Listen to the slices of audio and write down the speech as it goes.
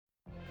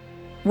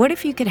What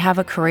if you could have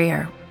a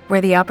career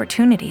where the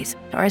opportunities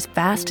are as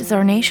vast as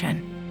our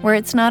nation, where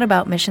it's not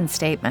about mission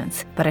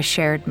statements, but a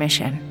shared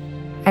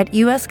mission? At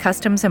U.S.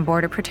 Customs and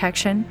Border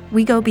Protection,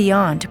 we go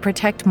beyond to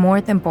protect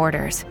more than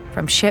borders.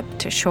 From ship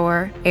to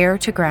shore, air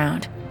to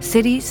ground,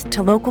 cities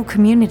to local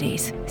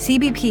communities,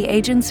 CBP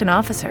agents and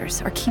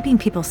officers are keeping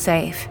people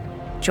safe.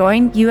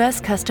 Join U.S.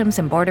 Customs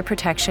and Border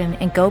Protection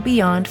and go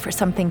beyond for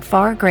something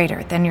far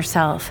greater than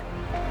yourself.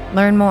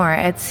 Learn more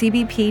at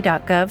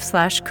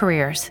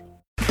cbp.gov/careers.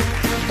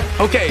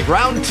 Okay,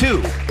 round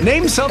two.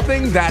 Name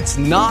something that's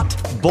not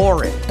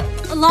boring.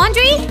 A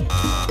laundry?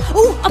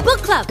 Ooh, a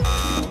book club.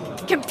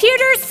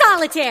 Computer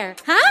solitaire,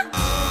 huh?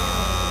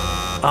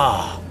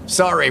 Ah,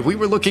 sorry, we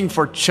were looking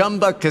for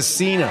Chumba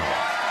Casino.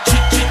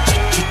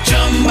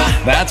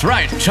 That's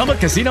right,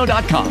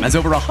 ChumbaCasino.com has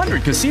over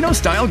 100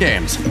 casino-style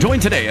games.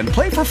 Join today and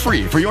play for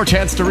free for your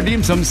chance to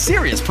redeem some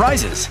serious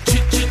prizes.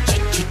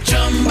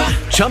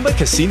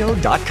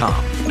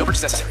 ChumbaCasino.com. No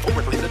purchase necessary. Void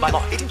where prohibited by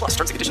law. 18+ terms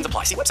and conditions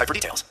apply. See website for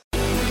details.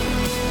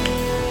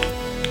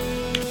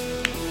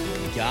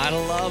 Gotta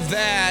love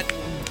that.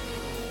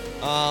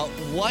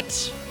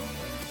 What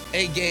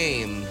a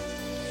game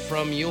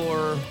from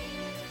your,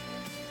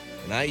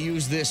 and I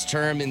use this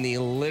term in the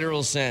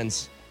literal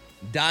sense,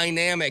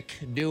 dynamic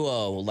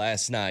duo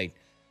last night.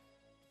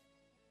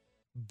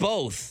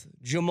 Both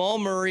Jamal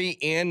Murray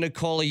and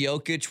Nikola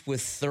Jokic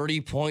with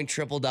 30-point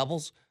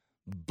triple-doubles.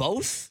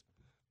 Both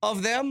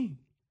of them.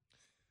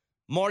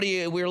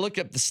 Marty, we were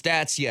looking up the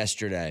stats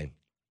yesterday.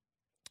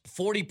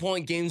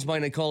 40-point games by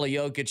Nikola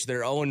Jokic.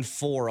 They're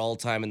 0-4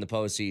 all-time in the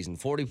postseason.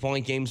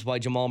 40-point games by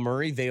Jamal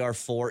Murray. They are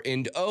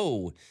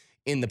 4-0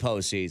 in the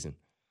postseason.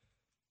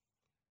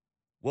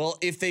 Well,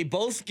 if they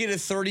both get a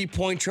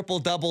 30-point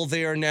triple-double,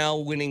 they are now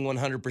winning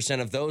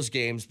 100% of those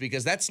games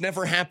because that's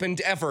never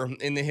happened ever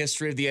in the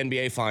history of the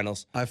NBA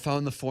Finals. I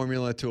found the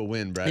formula to a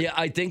win, Brett. Yeah,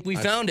 I think we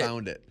found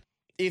it.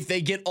 If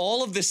they get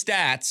all of the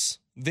stats,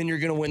 then you're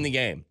going to win the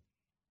game.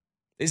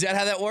 Is that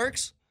how that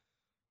works?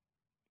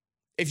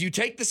 If you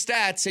take the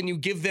stats and you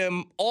give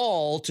them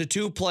all to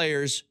two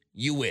players,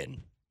 you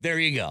win. There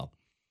you go.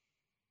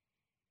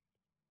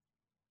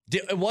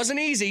 It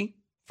wasn't easy.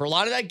 For a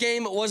lot of that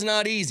game, it was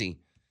not easy.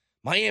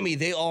 Miami,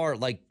 they are,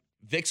 like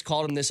Vic's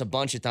called them this a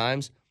bunch of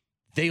times,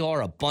 they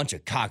are a bunch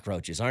of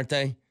cockroaches, aren't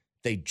they?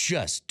 They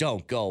just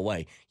don't go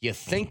away. You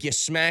think you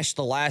smashed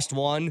the last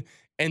one,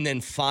 and then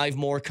 5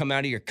 more come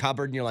out of your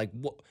cupboard, and you're like,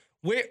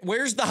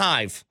 where's the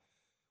hive?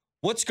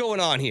 What's going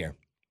on here?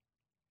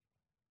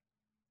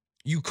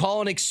 You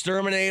call an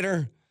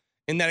exterminator,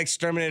 and that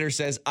exterminator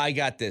says, I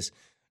got this.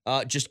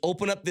 Just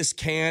open up this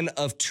can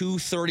of 2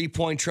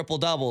 30-point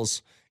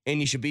triple-doubles, and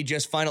you should be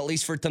just fine, at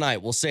least for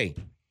tonight. We'll see.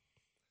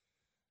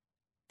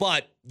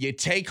 But you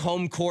take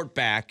home court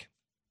back.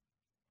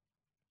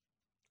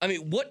 I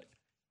mean,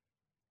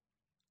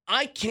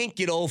 I can't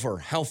get over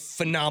how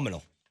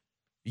phenomenal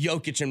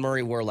Jokic and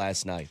Murray were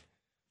last night.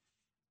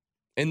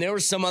 And there were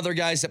some other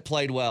guys that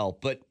played well,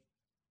 but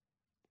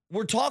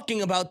we're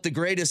talking about the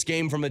greatest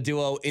game from a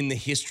duo in the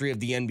history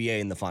of the NBA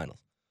in the finals.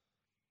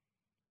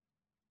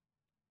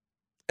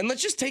 And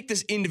let's just take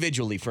this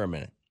individually for a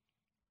minute.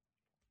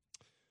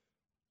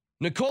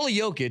 Nikola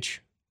Jokic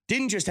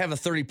didn't just have a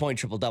 30-point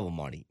triple-double,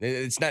 Marty.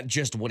 It's not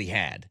just what he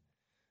had.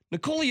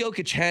 Nikola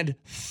Jokic had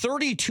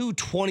 32,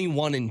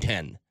 21, and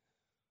 10.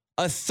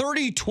 A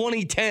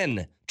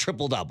 30-20-10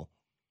 triple-double.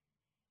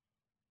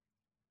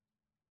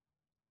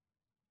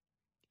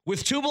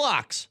 With 2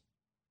 blocks.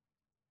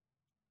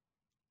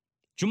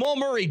 Jamal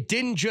Murray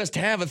didn't just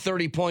have a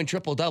 30-point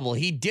triple-double.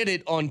 He did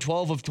it on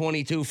 12 of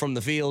 22 from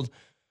the field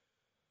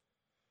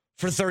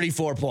for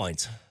 34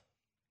 points.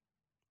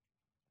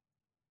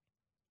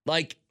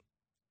 Like,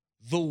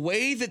 the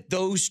way that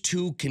those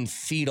two can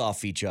feed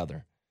off each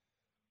other.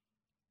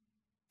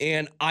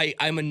 And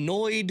I'm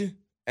annoyed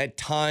at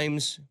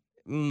times,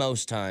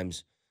 most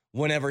times,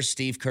 whenever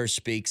Steve Kerr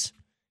speaks.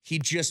 He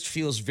just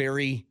feels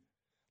very,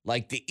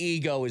 like the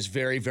ego is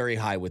very, very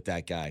high with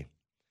that guy.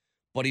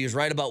 But he was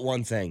right about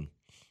one thing.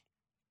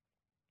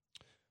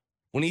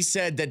 When he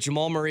said that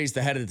Jamal Murray is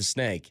the head of the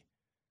snake,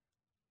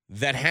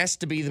 that has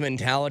to be the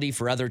mentality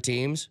for other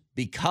teams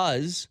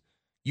because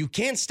you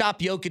can't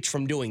stop Jokic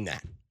from doing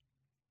that.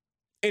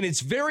 And it's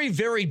very,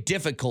 very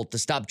difficult to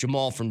stop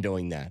Jamal from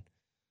doing that.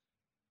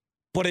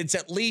 But it's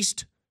at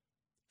least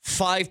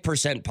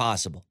 5%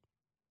 possible.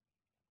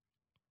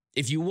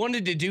 If you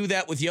wanted to do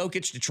that with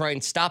Jokic to try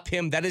and stop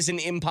him, that is an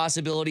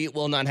impossibility. It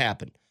will not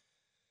happen.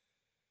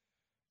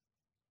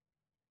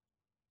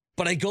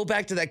 But I go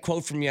back to that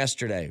quote from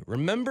yesterday.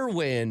 Remember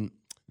when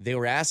they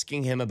were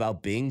asking him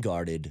about being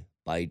guarded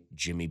by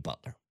Jimmy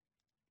Butler?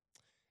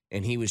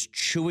 And he was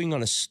chewing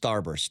on a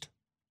Starburst.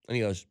 And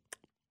he goes,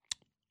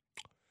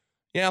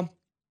 yeah,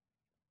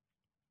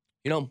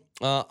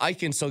 I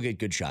can still get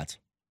good shots.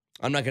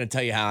 I'm not going to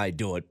tell you how I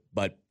do it,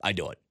 but I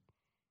do it.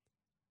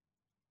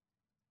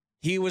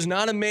 He was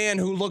not a man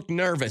who looked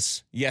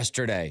nervous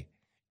yesterday,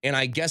 and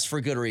I guess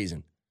for good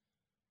reason.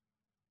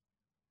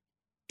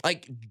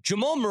 Like,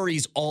 Jamal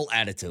Murray's all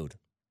attitude.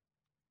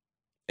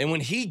 And when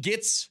he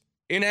gets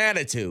an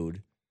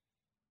attitude,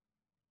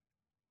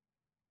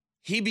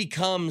 he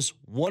becomes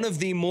one of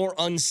the more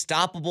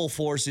unstoppable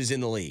forces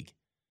in the league.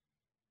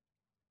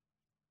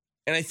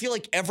 And I feel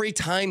like every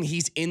time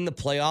he's in the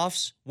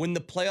playoffs, when the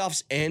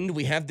playoffs end,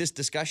 we have this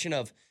discussion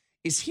of,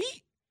 is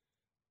he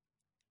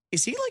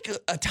like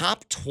a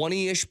top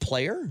 20-ish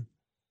player?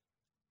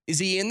 Is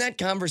he in that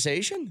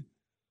conversation?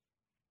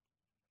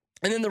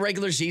 And then the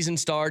regular season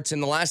starts,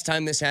 and the last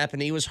time this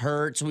happened, he was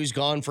hurt, so he's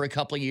gone for a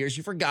couple of years.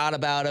 You forgot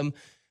about him.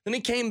 Then he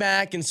came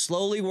back and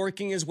slowly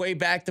working his way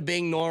back to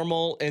being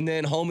normal, and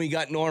then homie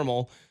got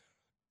normal,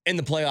 and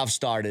the playoffs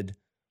started.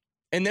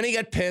 And then he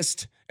got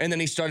pissed, and then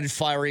he started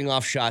firing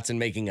off shots and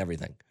making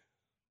everything.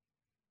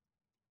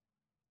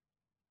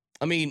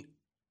 I mean,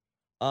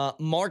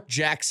 Mark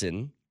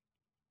Jackson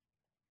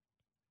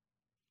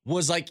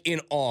was like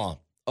in awe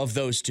of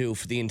those two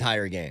for the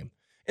entire game.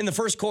 In the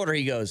first quarter,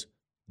 he goes,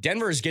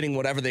 Denver is getting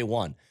whatever they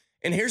want.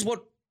 And here's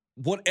what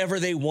whatever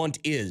they want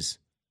is.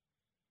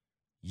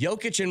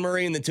 Jokic and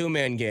Murray in the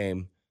two-man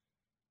game.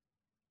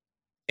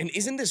 And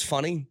isn't this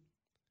funny?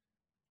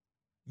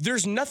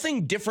 There's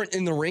nothing different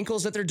in the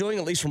wrinkles that they're doing,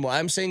 at least from what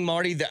I'm saying,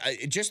 Marty. That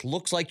it just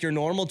looks like your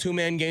normal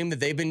two-man game that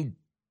they've been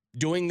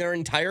doing their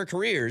entire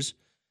careers.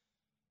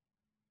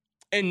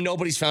 And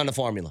nobody's found a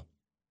formula.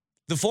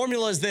 The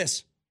formula is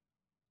this.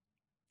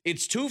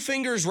 It's two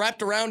fingers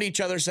wrapped around each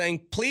other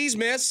saying, please,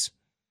 miss.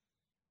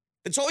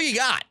 That's all you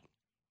got.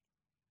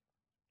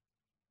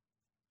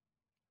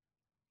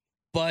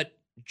 But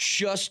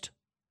just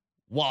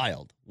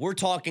wild. We're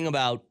talking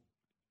about,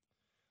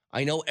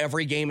 I know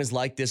every game is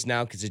like this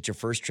now because it's your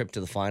first trip to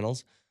the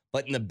finals,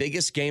 but in the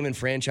biggest game in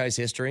franchise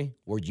history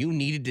where you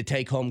needed to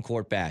take home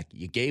court back,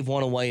 you gave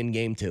one away in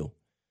game 2.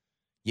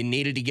 You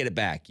needed to get it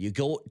back. You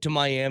go to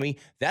Miami.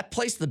 That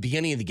place at the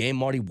beginning of the game,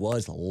 Marty,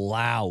 was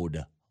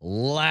loud.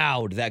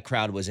 Loud. That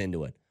crowd was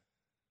into it.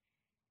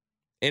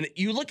 And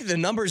you look at the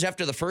numbers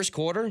after the first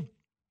quarter,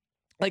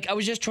 like I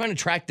was just trying to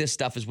track this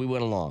stuff as we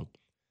went along.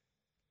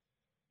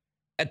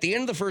 At the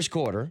end of the first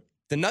quarter,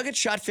 the Nuggets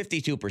shot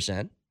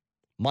 52%.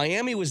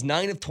 Miami was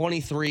 9 of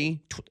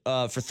 23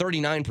 for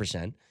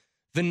 39%.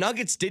 The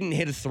Nuggets didn't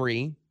hit a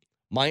three.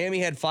 Miami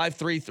had 5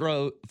 free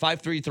throws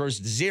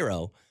to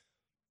 0.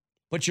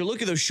 But you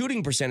look at those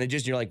shooting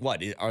percentages and you're like,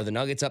 what? Are the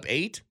Nuggets up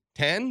 8,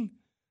 10?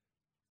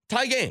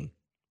 Tie game.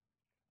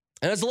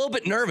 And I was a little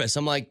bit nervous.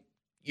 I'm like,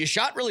 you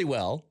shot really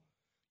well.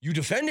 You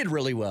defended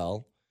really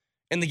well.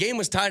 And the game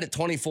was tied at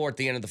 24 at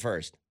the end of the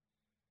first.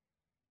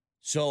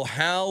 So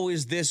how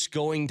is this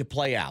going to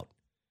play out?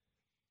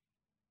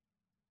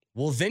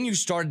 Well, then you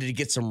started to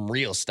get some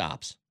real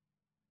stops.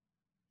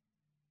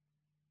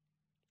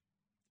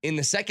 In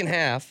the second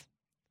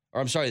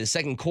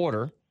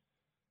quarter,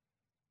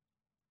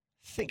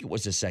 I think it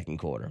was the second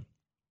quarter,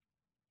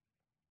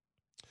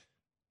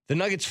 the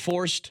Nuggets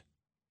forced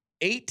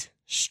 8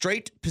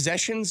 straight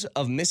possessions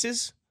of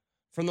misses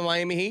from the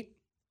Miami Heat.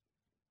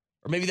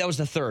 Or maybe that was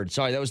the third.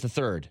 Sorry, that was the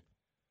third.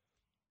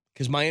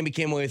 Because Miami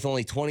came away with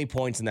only 20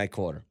 points in that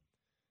quarter.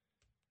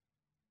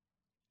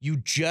 You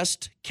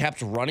just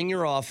kept running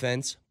your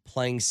offense,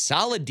 playing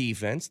solid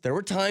defense. There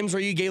were times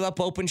where you gave up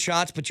open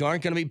shots, but you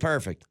aren't going to be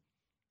perfect.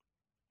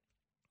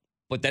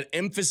 But that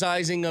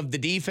emphasizing of the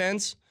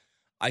defense,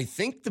 I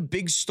think the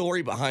big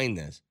story behind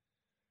this,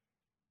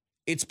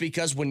 it's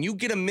because when you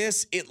get a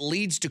miss, it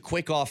leads to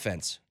quick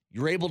offense.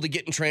 You're able to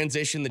get in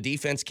transition. The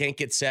defense can't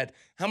get set.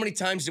 How many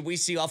times did we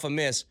see off a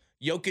miss,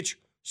 Jokic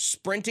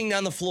sprinting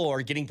down the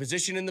floor, getting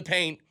positioned in the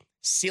paint,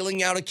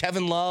 sealing out a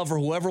Kevin Love or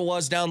whoever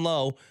was down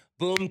low,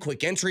 boom,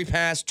 quick entry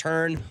pass,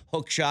 turn,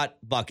 hook shot,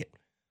 bucket.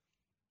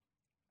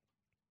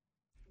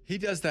 He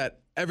does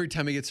that every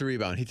time he gets a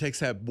rebound. He takes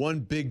that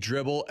one big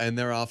dribble, and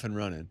they're off and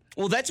running.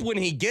 Well, that's when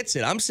he gets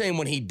it. I'm saying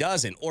when he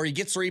doesn't, or he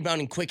gets the rebound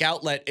and quick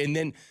outlet, and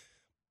then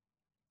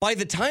by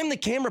the time the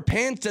camera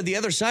pans to the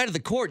other side of the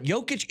court,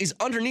 Jokic is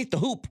underneath the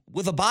hoop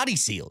with a body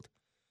sealed.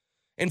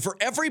 And for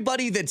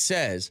everybody that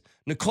says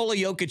Nikola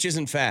Jokic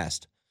isn't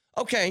fast,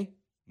 okay,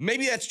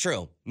 maybe that's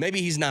true.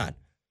 Maybe he's not.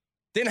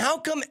 Then how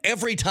come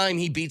every time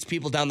he beats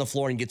people down the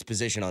floor and gets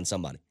position on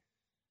somebody?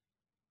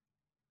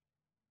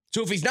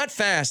 So if he's not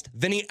fast,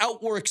 then he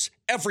outworks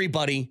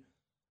everybody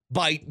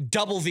by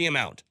double the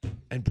amount.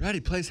 And Brad,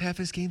 he plays half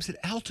his games at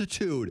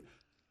altitude.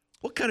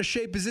 What kind of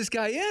shape is this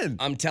guy in?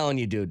 I'm telling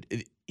you,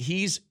 dude,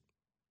 he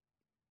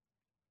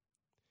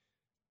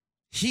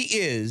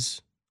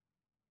is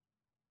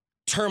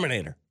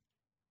Terminator.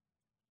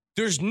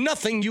 There's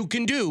nothing you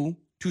can do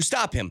to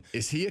stop him.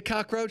 Is he a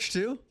cockroach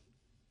too?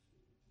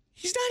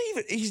 He's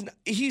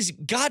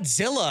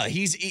Godzilla.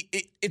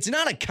 It's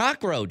not a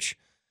cockroach.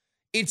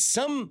 It's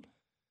some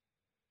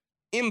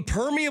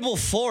impermeable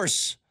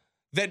force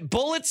that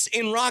bullets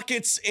and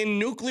rockets and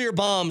nuclear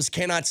bombs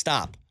cannot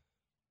stop.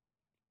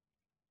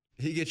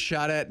 He gets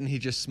shot at and he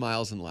just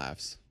smiles and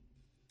laughs.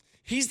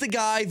 He's the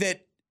guy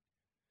that,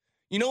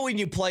 you know, when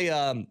you play,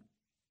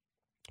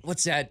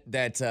 what's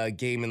that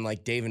game in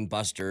like Dave and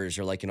Buster's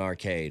or like an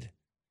arcade?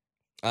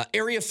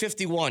 Area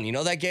 51, you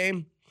know that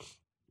game?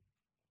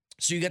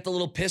 So you got the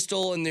little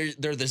pistol and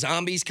they're the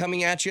zombies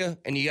coming at you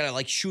and you got to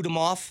like shoot them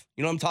off.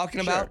 You know what I'm talking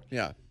about?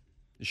 Yeah.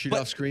 You shoot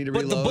off screen to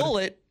reload. But the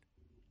bullet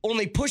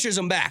only pushes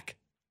them back.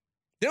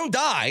 They don't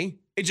die.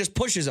 It just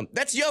pushes them.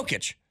 That's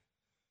Jokic.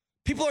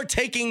 People are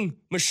taking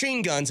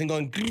machine guns and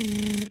going,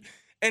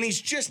 and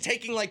he's just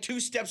taking like 2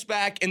 steps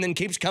back and then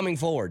keeps coming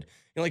forward.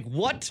 You're like,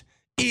 what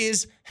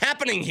is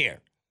happening here?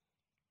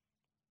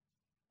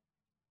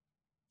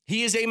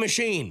 He is a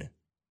machine.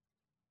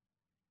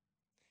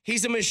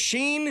 He's a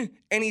machine,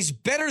 and he's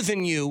better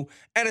than you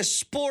at a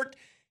sport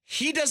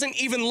he doesn't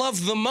even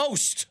love the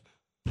most.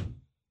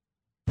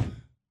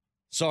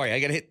 Sorry, I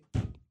got to hit.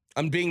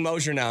 I'm being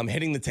Mosier now. I'm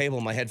hitting the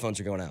table. My headphones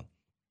are going out.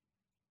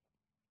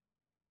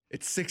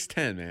 It's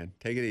 6'10", man.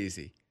 Take it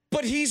easy.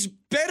 But he's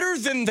better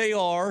than they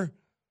are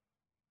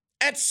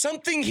at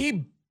something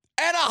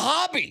at a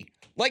hobby.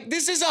 Like,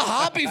 this is a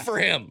hobby for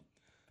him.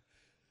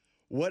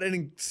 What an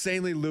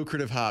insanely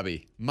lucrative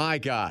hobby. My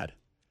God.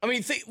 I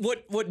mean,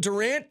 what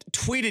Durant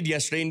tweeted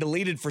yesterday and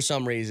deleted for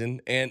some reason,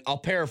 and I'll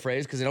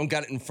paraphrase because I don't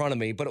got it in front of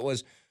me, but it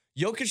was,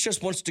 Jokic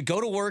just wants to go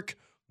to work,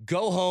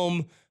 go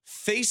home,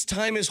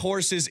 FaceTime his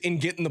horses,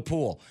 and get in the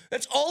pool.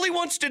 That's all he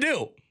wants to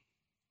do.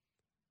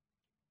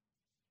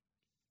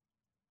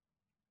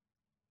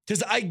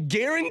 Because I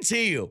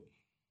guarantee you,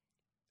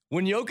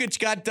 when Jokic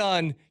got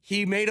done,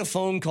 he made a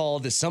phone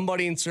call to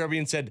somebody in Serbia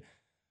and said,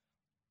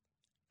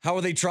 how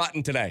are they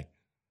trotting today?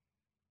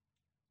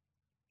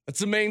 That's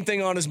the main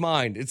thing on his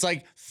mind. It's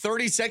like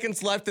 30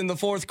 seconds left in the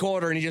fourth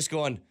quarter, and he's just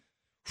going,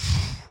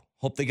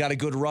 hope they got a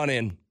good run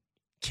in.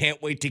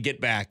 Can't wait to get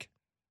back.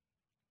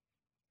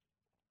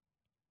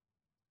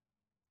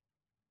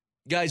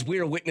 Guys, we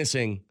are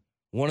witnessing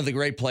one of the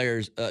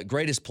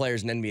greatest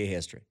players in NBA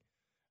history.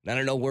 And I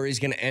don't know where he's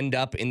going to end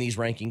up in these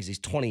rankings. He's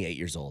 28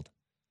 years old.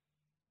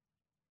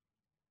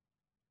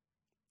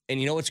 And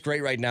you know what's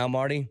great right now,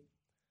 Marty?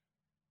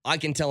 I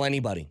can tell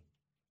anybody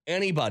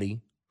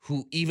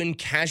who even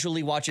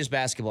casually watches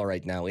basketball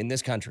right now in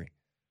this country,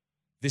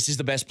 this is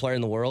the best player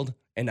in the world,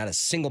 and not a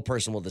single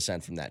person will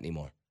dissent from that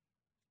anymore.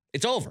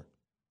 It's over.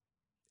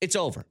 It's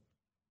over.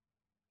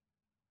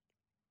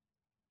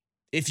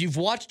 If you've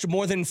watched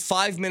more than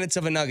 5 minutes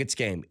of a Nuggets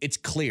game, it's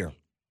clear.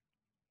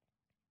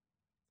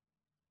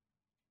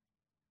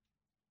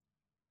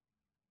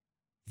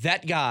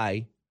 That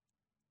guy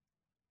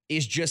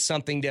is just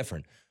something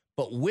different.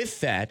 But with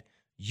that,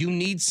 you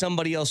need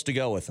somebody else to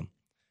go with him.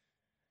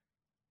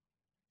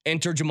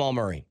 Enter Jamal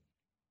Murray.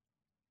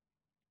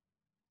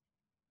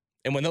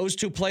 And when those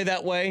two play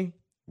that way,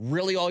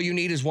 really all you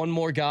need is one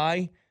more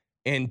guy.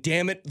 And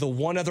damn it, the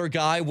one other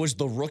guy was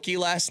the rookie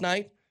last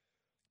night.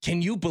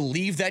 Can you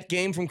believe that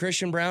game from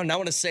Christian Brown? Now I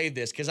want to say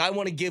this because I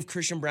want to give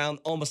Christian Brown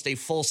almost a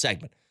full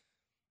segment.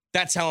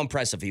 That's how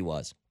impressive he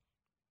was.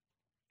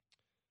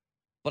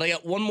 But I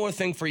got one more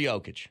thing for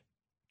Jokic,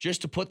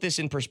 just to put this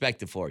in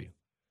perspective for you.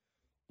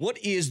 What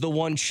is the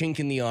one chink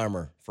in the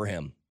armor for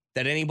him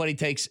that anybody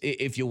takes?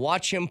 If you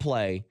watch him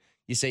play,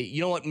 you say,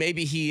 you know what,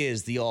 maybe he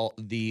is the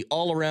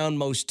all-around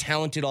most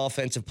talented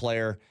offensive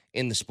player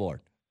in the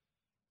sport.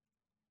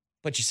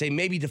 But you say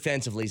maybe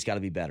defensively he's got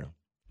to be better.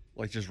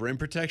 Like just rim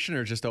protection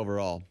or just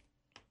overall?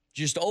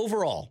 Just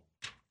overall.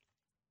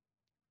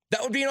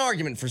 That would be an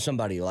argument for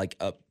somebody like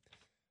that.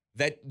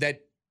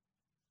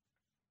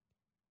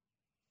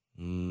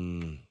 I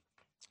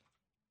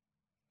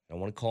don't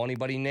want to call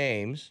anybody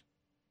names,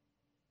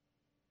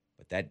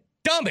 but that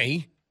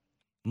dummy,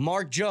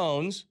 Mark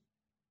Jones,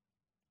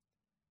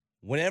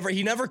 whenever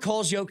he never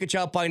calls Jokic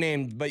out by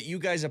name, but you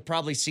guys have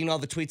probably seen all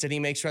the tweets that he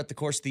makes throughout the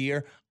course of the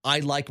year. I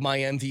like my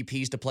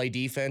MVPs to play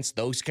defense,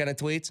 those kind of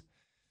tweets.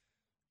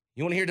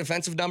 You want to hear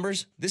defensive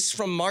numbers? This is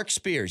from Mark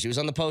Spears. He was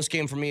on the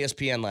postgame from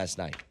ESPN last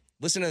night.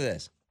 Listen to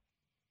this.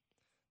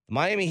 The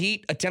Miami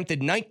Heat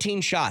attempted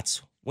 19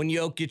 shots when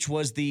Jokic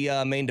was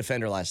the main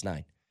defender last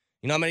night.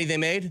 You know how many they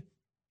made?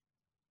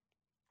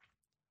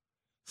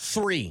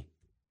 3.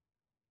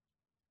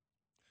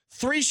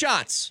 3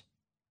 shots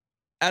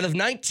out of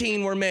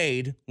 19 were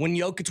made when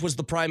Jokic was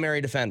the primary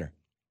defender.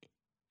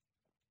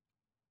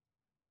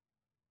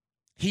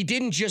 He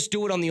didn't just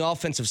do it on the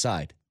offensive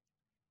side.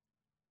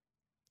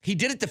 He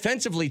did it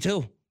defensively,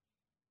 too.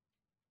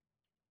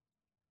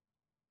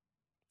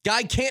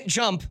 Guy can't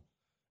jump,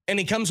 and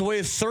he comes away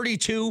with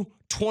 32,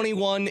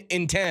 21,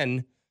 and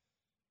 10,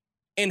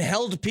 and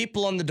held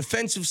people on the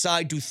defensive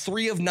side to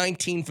 3 of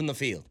 19 from the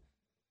field.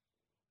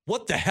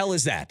 What the hell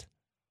is that?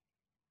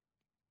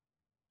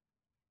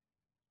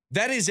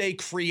 That is a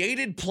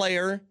created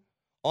player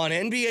on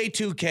NBA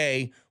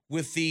 2K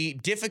with the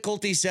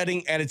difficulty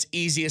setting at its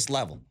easiest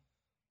level.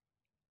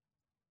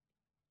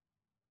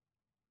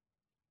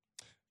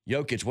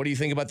 Jokic, what do you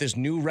think about this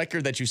new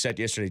record that you set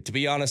yesterday? To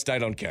be honest, I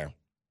don't care.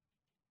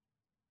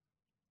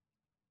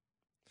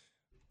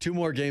 2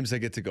 more games, I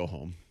get to go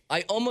home.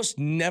 I almost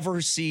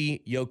never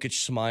see Jokic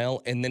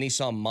smile, and then he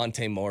saw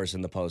Monte Morris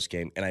in the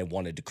postgame, and I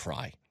wanted to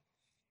cry.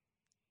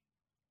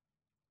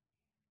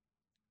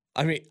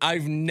 I mean,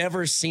 I've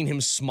never seen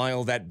him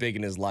smile that big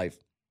in his life.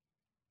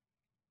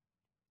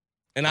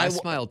 And I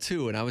smiled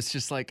too, and I was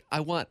just like,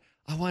 I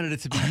wanted it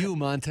to be you,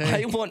 Monte.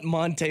 I want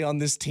Monte on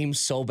this team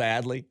so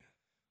badly.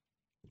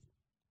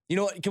 You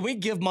know what? Can we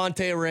give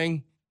Monte a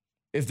ring?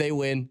 If they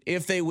win,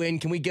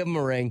 can we give them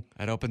a ring?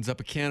 That opens up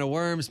a can of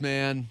worms,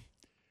 man.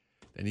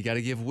 Then you got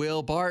to give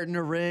Will Barton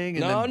a ring.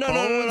 And No. then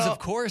Bones, of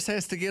course,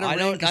 has to get a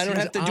ring. I don't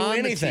have to do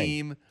anything.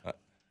 Team.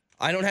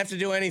 I don't have to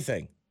do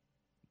anything.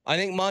 I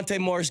think Monte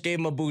Morris gave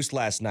him a boost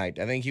last night.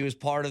 I think he was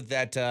part of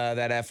that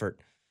effort.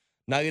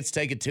 Nuggets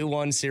take a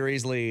 2-1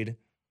 series lead.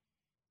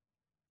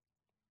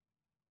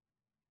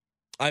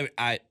 I'm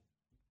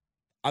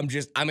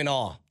in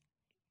awe.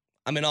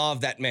 I'm in awe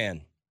of that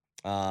man.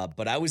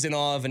 But I was in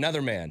awe of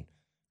another man.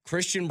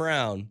 Christian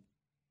Braun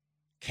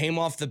came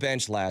off the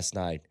bench last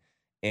night,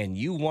 and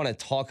you want to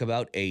talk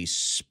about a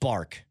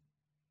spark.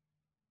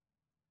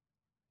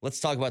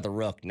 Let's talk about the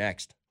Rook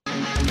next.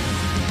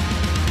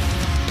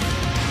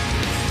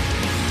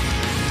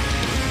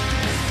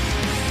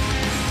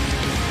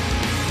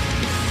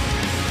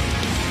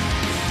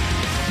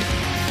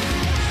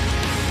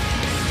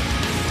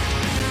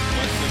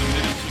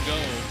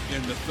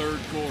 The third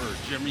quarter.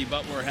 Jimmy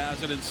Butler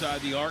has it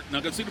inside the arc.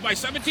 Nuggets lead by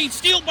 17.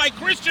 Steal by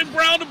Christian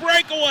Braun to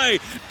breakaway.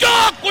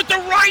 Dunk with the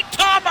right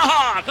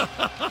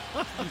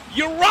tomahawk.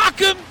 You rock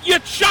him, you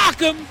chalk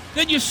him,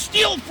 then you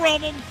steal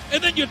from him,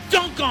 and then you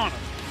dunk on him.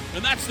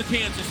 And that's the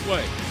Kansas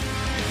way.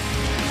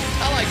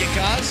 I like it,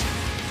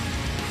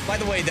 Kaz. By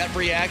the way, that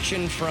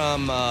reaction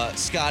from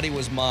Scotty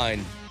was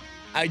mine.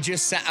 I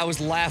was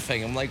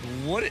laughing. I'm like,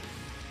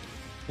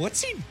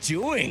 what's he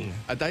doing?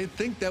 I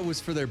think that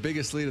was for their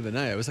biggest lead of the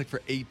night. It was like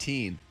for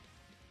 18.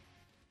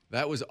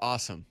 That was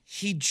awesome.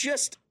 He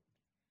just...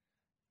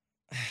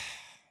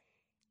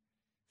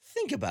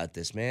 Think about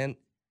this, man.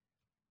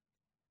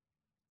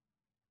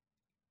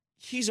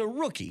 He's a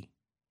rookie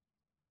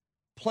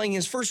playing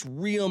his first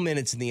real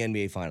minutes in the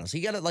NBA Finals.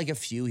 He got like a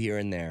few here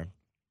and there.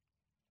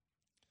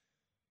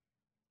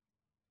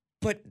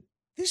 But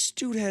this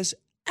dude has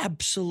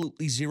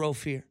absolutely zero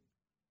fear.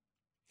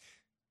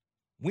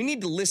 We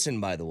need to listen,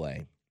 by the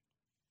way.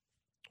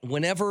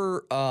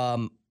 Whenever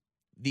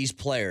these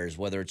players,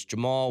 whether it's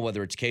Jamal,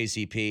 whether it's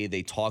KCP,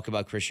 they talk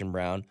about Christian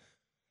Braun,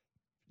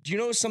 do you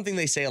know something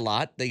they say a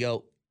lot? They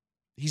go,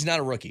 he's not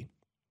a rookie.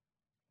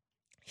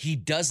 He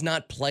does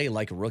not play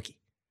like a rookie.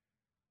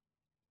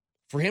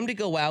 For him to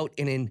go out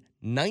and in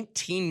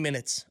 19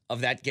 minutes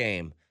of that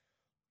game,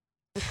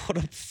 put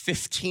up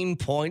 15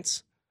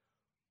 points,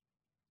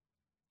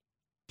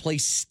 play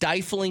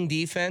stifling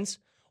defense.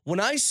 When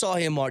I saw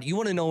him, Art, you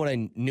want to know what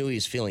I knew he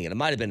was feeling it? It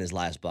might have been his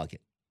last bucket.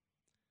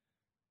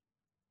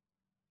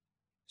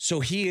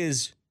 So he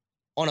is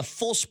on a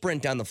full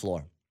sprint down the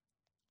floor.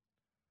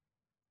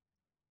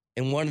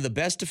 And one of the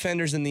best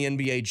defenders in the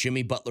NBA,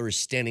 Jimmy Butler, is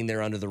standing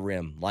there under the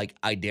rim, like,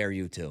 I dare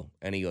you to.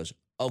 And he goes,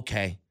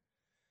 okay.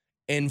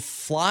 And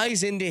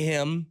flies into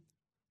him,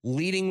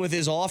 leading with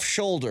his off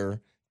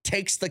shoulder,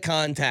 takes the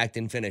contact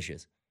and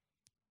finishes.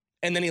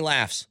 And then he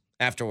laughs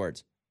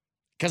afterwards.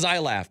 Because I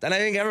laughed. And I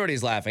think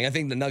everybody's laughing. I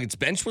think the Nuggets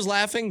bench was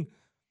laughing.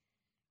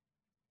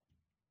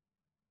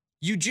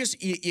 You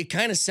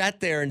kind of sat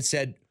there and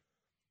said,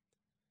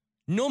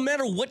 no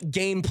matter what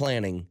game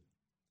planning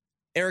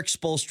Eric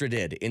Spoelstra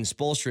did, and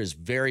Spoelstra is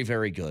very,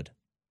 very good.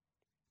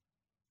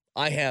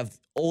 I have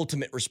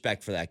ultimate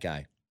respect for that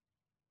guy.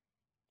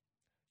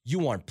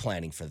 You aren't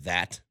planning for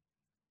that.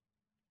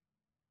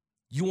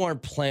 You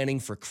aren't planning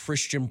for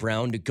Christian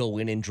Braun to go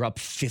in and drop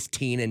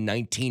 15 in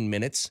 19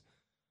 minutes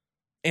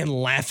and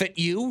laugh at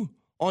you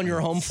on your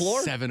home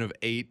floor? 7 of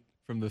 8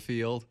 from the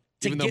field.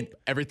 Even though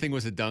everything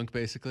was a dunk,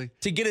 basically.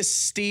 To get a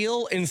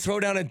steal and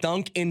throw down a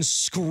dunk and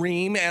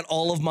scream at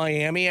all of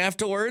Miami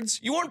afterwards?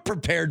 You weren't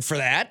prepared for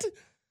that.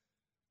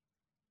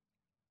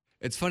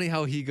 It's funny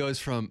how he goes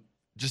from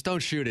just don't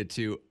shoot it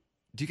to,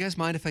 do you guys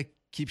mind if I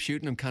keep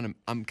shooting? I'm kind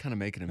of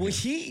making him. Well,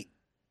 here.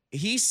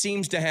 he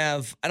seems to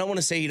have, I don't want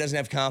to say he doesn't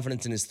have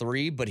confidence in his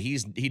three, but he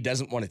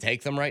doesn't want to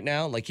take them right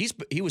now. Like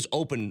he was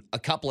open a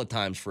couple of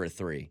times for a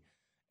three,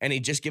 and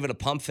he'd just give it a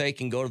pump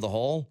fake and go to the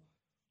hole.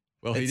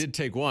 Well, he did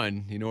take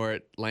one. You know where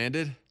it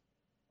landed?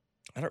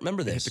 I don't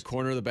remember this. It hit the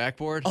corner of the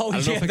backboard. Oh, I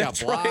don't know if it got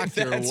that's blocked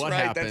right. or what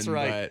happened. That's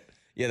right. But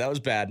yeah, that was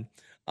bad.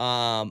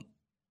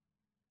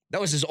 That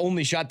was his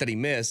only shot that he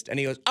missed. And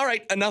he goes, all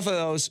right, enough of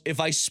those.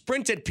 If I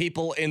sprint at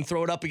people and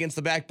throw it up against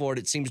the backboard,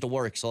 it seems to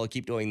work. So I'll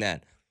keep doing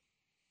that.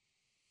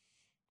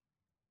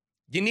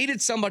 You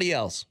needed somebody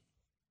else.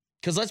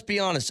 Because let's be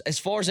honest, as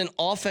far as an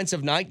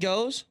offensive night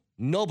goes,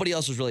 nobody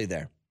else was really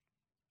there.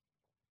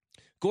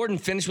 Gordon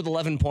finished with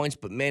 11 points,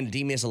 but man, did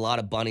he miss a lot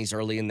of bunnies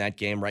early in that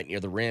game right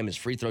near the rim. His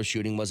free throw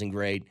shooting wasn't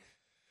great.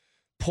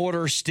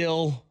 Porter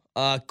still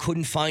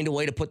couldn't find a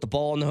way to put the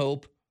ball in the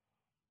hoop.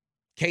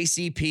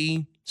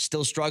 KCP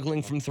still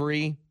struggling from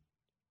three.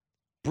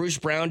 Bruce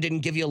Brown didn't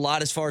give you a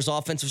lot as far as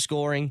offensive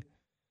scoring.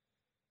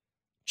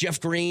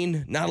 Jeff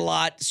Green, not a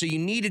lot. So you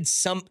needed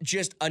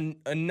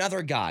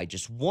another guy,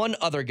 just one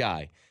other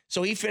guy.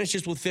 So he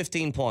finishes with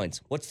 15 points.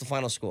 What's the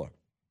final score?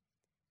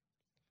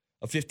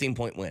 A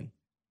 15-point win.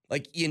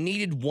 Like, you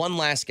needed one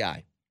last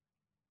guy.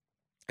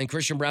 And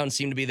Christian Braun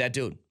seemed to be that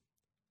dude.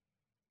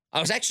 I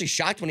was actually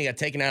shocked when he got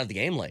taken out of the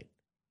game late.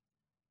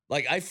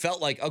 Like, I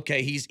felt like,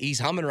 okay, he's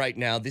humming right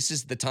now. This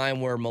is the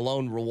time where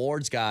Malone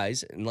rewards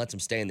guys and lets them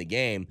stay in the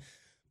game.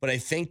 But I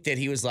think that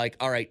he was like,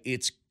 all right,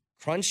 it's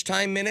crunch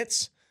time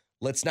minutes.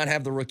 Let's not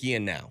have the rookie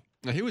in now.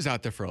 Now, he was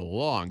out there for a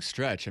long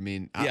stretch. I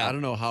mean, Yeah. I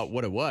don't know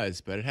what it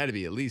was, but it had to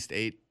be at least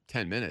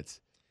 8-10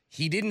 minutes.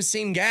 He didn't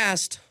seem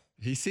gassed.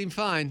 He seemed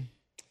fine.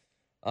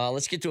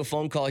 Let's get to a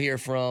phone call here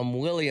from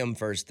William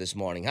first this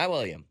morning. Hi,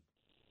 William.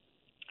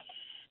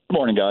 Good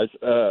morning, guys.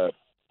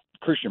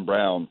 Christian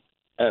Brown,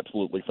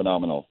 absolutely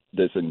phenomenal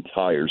this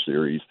entire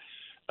series.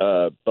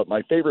 But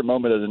my favorite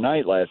moment of the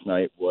night last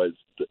night was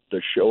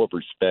the show of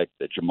respect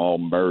that Jamal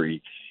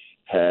Murray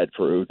had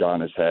for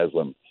Udonis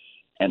Haslem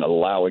and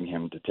allowing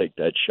him to take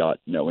that shot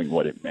knowing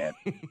what it meant.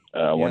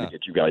 I want to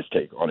get you guys'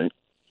 take on it.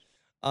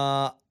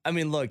 I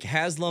mean, look,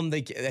 Haslam,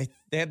 they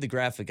had the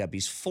graphic up.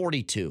 He's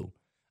 42.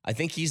 I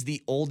think he's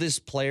the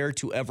oldest player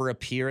to ever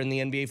appear in the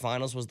NBA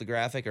Finals was the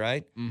graphic,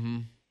 right? Mm-hmm.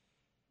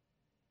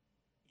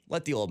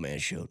 Let the old man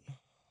shoot.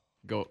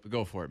 Go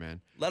for it,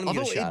 man. Let him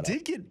Although get a shot. it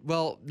did get,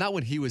 well, not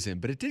when he was in,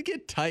 but it did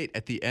get tight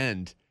at the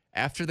end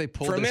after they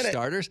pulled their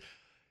starters.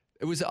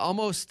 It was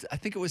almost, I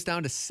think it was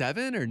down to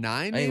 7 or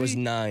 9, maybe? I think it was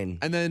 9.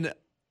 And then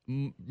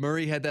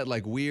Murray had that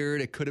like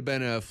weird, it could have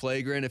been a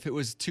flagrant if it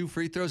was 2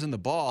 free throws in the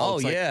ball.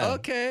 It's yeah. Like,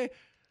 okay.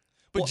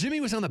 But Jimmy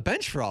was on the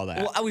bench for all that.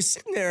 Well, I was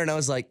sitting there and I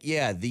was like,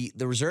 yeah, the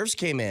reserves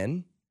came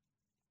in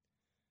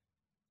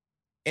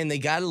and they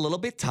got a little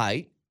bit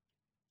tight.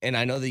 And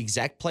I know the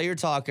exact play you're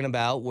talking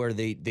about where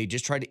they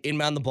just tried to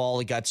inbound the ball.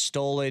 It got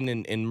stolen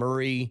and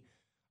Murray,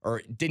 or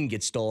it didn't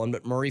get stolen,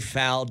 but Murray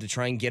fouled to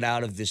try and get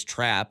out of this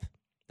trap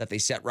that they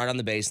set right on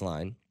the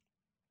baseline.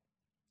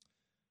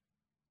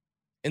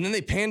 And then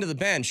they pan to the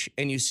bench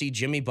and you see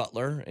Jimmy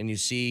Butler and you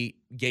see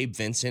Gabe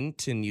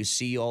Vincent and you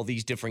see all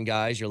these different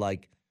guys. You're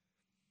like,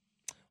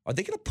 are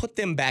they going to put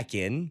them back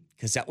in?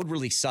 Because that would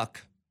really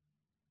suck.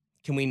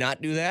 Can we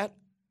not do that?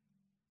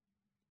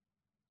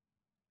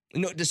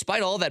 No,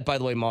 despite all that, by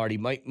the way, Marty,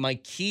 my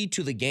key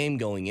to the game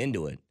going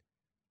into it,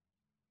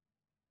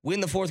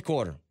 win the fourth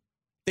quarter.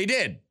 They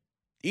did.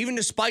 Even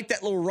despite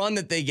that little run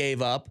that they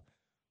gave up,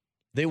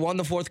 they won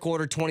the fourth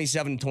quarter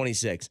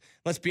 27-26.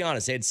 Let's be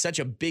honest, they had such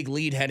a big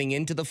lead heading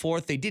into the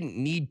fourth. They didn't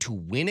need to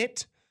win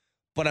it,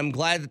 but I'm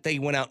glad that they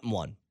went out and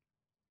won.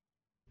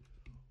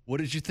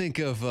 What did you think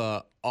of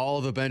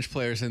all the bench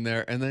players in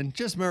there and then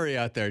just Murray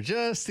out there,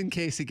 just in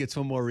case he gets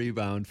one more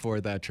rebound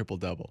for that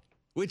triple-double?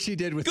 Which he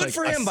did with good like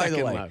for a him, by the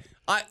second way. left.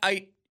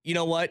 I you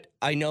know what?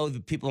 I know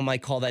that people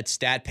might call that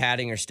stat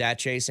padding or stat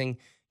chasing.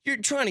 You're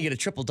trying to get a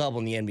triple-double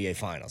in the NBA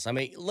Finals. I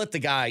mean, let the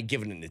guy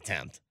give it an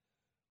attempt.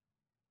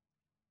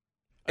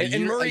 A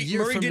year Murray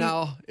from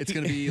now, it's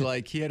going to be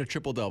like he had a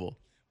triple-double.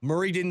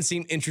 Murray didn't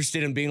seem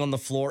interested in being on the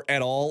floor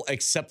at all,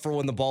 except for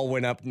when the ball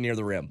went up near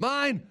the rim.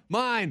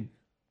 Mine.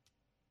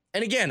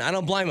 And again, I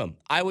don't blame him.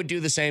 I would do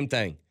the same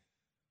thing.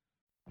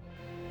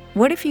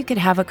 What if you could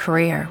have a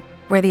career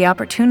where the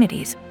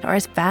opportunities are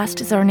as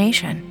vast as our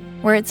nation,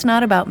 where it's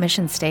not about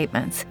mission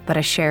statements, but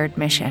a shared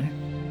mission?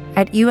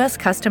 At U.S.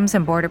 Customs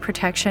and Border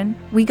Protection,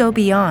 we go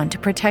beyond to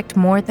protect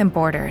more than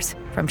borders.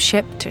 From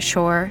ship to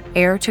shore,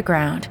 air to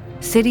ground,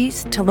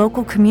 cities to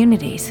local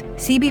communities,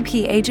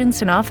 CBP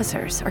agents and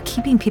officers are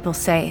keeping people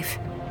safe.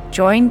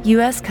 Join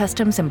U.S.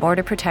 Customs and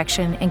Border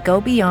Protection and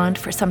go beyond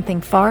for something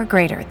far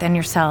greater than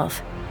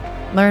yourself.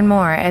 Learn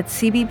more at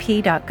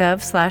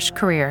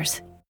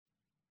cbp.gov/careers.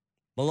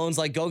 Malone's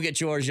like, go get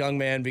yours, young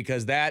man,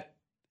 because to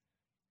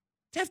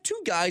have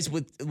 2 guys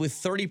with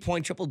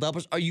 30-point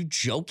triple-doubles, are you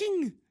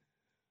joking?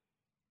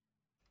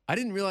 I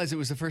didn't realize it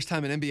was the first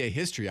time in NBA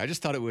history. I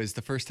just thought it was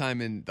the first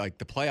time in like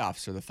the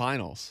playoffs or the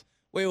finals.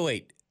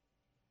 Wait.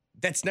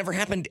 That's never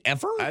happened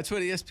ever? That's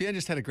what ESPN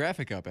just had a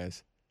graphic up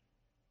as.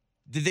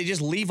 Did they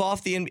just leave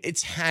off the –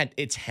 it's had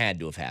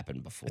to have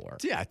happened before.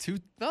 Yeah, two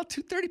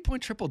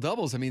 30-point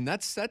triple-doubles. I mean,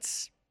 that's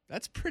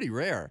pretty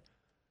rare.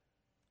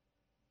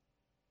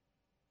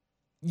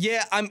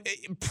 Yeah, I'm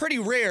pretty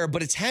rare,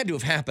 but it's had to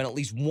have happened at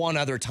least one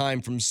other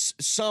time from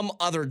some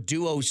other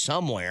duo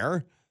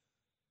somewhere.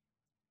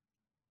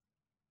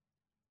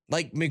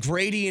 Like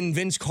McGrady and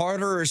Vince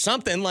Carter or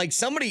something. Like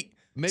somebody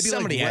like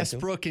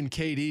Westbrook and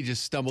KD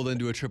just stumbled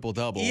into a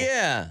triple-double.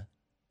 Yeah.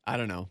 I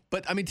don't know.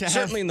 But, I mean,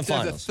 certainly in the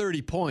finals. The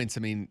 30 points,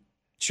 I mean.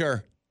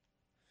 Sure.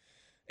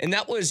 And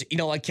that was,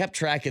 I kept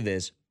track of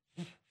this.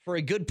 For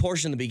a good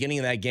portion of the beginning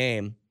of that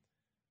game,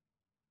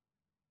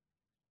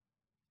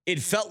 it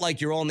felt like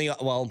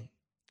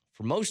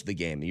for most of the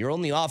game, your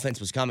only offense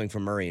was coming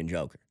from Murray and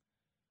Joker.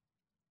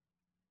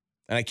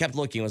 And I kept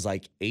looking, it was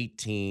like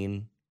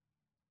 18.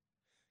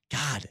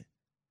 God.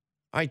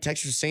 All right,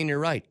 Texas saying you're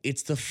right.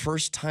 It's the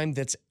first time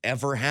that's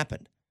ever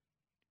happened.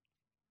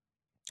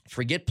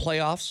 Forget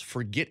playoffs,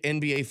 forget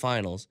NBA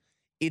Finals.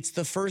 It's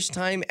the first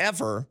time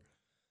ever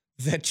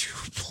that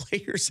 2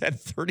 players had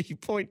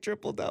 30-point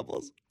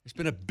triple-doubles. There's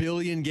been a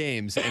billion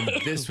games, and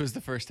this was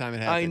the first time it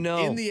happened. I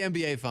know. In the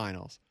NBA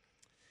Finals.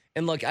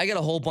 And look, I got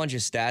a whole bunch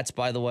of stats,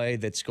 by the way,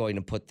 that's going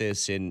to put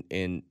this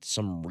in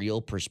some real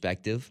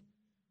perspective.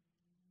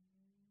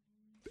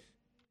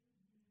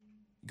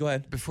 Go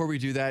ahead. Before we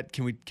do that,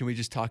 can we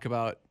just talk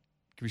about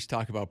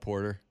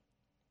Porter?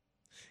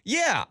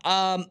 Yeah,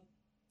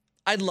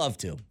 I'd love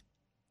to.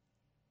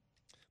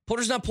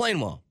 Porter's not playing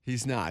well.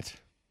 He's not.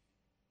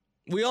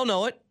 We all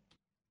know it.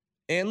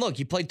 And look,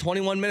 he played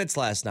 21 minutes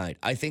last night.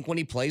 I think when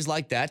he plays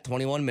like that,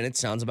 21 minutes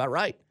sounds about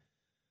right.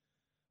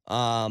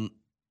 I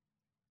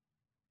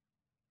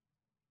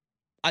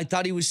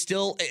thought he was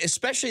still,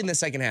 especially in the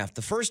second half.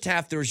 The first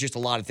half, there was just a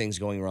lot of things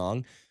going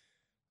wrong.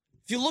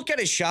 If you look at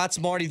his shots,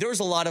 Marty, there was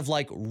a lot of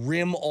like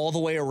rim all the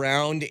way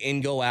around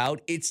and go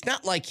out. It's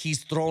not like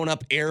he's throwing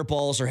up air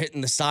balls or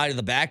hitting the side of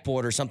the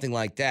backboard or something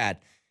like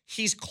that.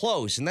 He's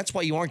close, and that's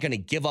why you aren't going to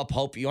give up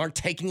hope. You aren't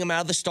taking him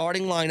out of the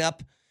starting lineup.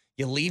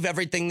 You leave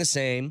everything the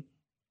same.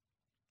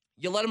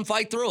 You let him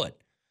fight through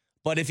it.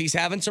 But if he's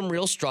having some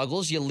real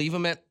struggles, you leave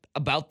him at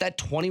about that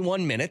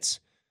 21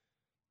 minutes,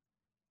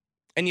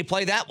 and you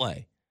play that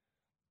way.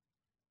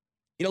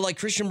 You know, like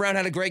Christian Braun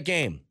had a great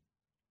game.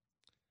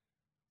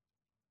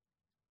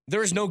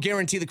 There is no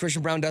guarantee that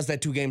Christian Braun does that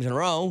 2 games in a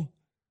row.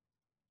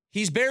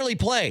 He's barely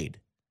played.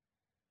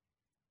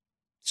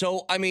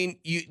 So, I mean,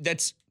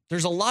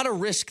 there's a lot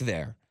of risk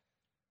there.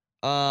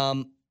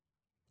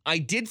 I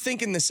did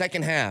think in the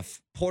second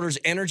half, Porter's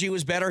energy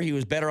was better. He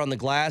was better on the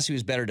glass. He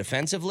was better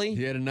defensively.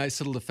 He had a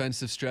nice little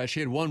defensive stretch. He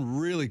had one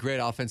really great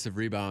offensive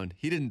rebound.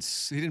 He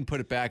didn't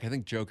put it back. I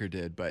think Joker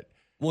did, but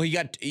well, he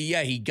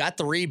got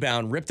the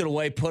rebound, ripped it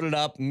away, put it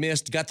up,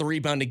 missed, got the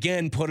rebound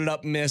again, put it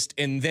up, missed,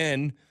 and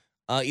then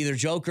either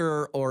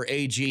Joker or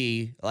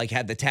AG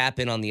had the tap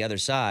in on the other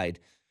side.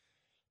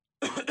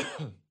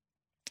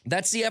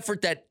 That's the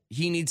effort that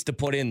he needs to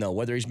put in, though.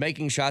 Whether he's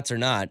making shots or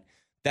not,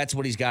 that's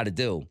what he's got to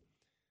do.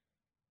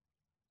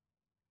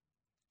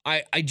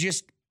 I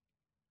don't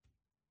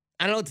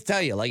know what to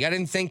tell you. I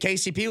didn't think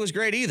KCP was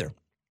great either.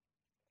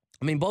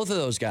 I mean, both of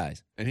those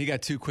guys. And he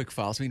got 2 quick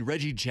fouls. I mean,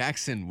 Reggie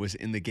Jackson was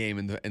in the game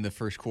in the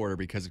first quarter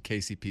because of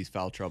KCP's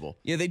foul trouble.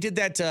 Yeah, they did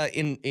that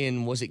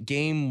in was it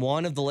game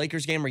 1 of the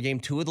Lakers game or game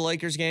 2 of the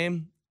Lakers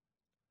game?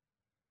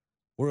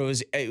 Where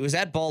it was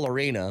at Ball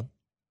Arena.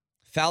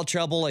 Foul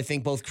trouble. I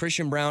think both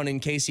Christian Braun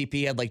and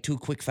KCP had 2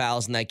 quick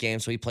fouls in that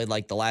game, so he played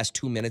the last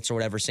 2 minutes or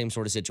whatever, same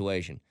sort of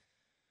situation.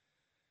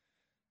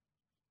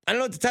 I don't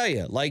know what to tell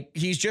you.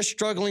 He's just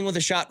struggling with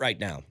a shot right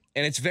now.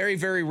 And it's very,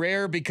 very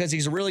rare because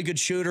he's a really good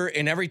shooter,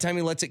 and every time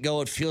he lets it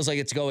go, it feels like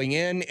it's going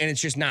in, and it's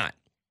just not.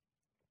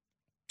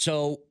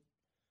 So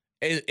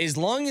as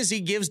long as he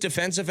gives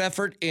defensive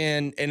effort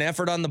and an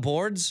effort on the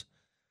boards,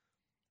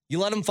 you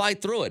let him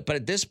fight through it. But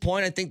at this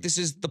point, I think this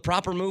is the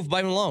proper move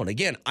by Malone.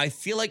 Again, I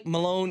feel like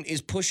Malone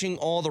is pushing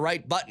all the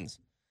right buttons.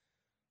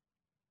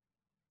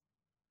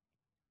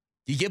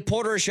 You give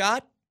Porter a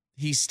shot.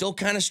 He's still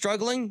kind of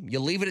struggling. You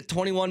leave it at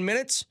 21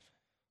 minutes.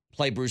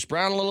 Play Bruce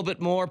Brown a little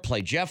bit more.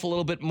 Play Jeff a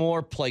little bit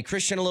more. Play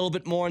Christian a little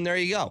bit more. And there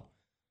you go.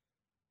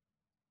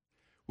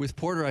 With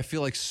Porter, I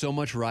feel like so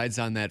much rides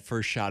on that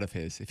first shot of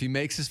his. If he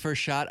makes his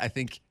first shot, I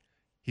think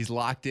he's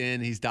locked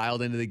in. He's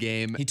dialed into the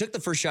game. He took the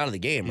first shot of the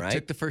game, right? He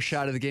took the first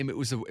shot of the game. It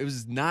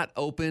was not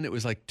open. It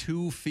was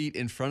 2 feet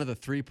in front of the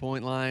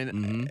 3-point line.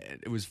 Mm-hmm.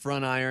 It was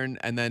front iron.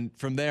 And then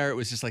from there, it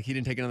was just he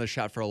didn't take another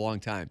shot for a long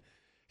time.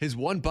 His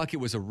one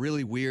bucket was a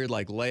really weird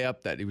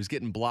layup that he was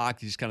getting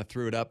blocked. He just kind of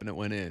threw it up and it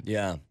went in.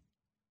 Yeah.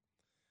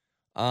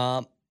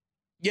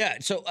 Yeah.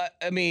 So,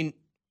 I mean,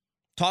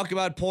 talk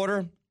about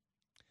Porter.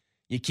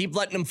 You keep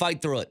letting him fight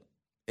through it.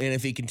 And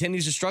if he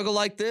continues to struggle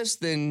like this,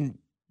 then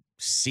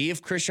see if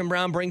Christian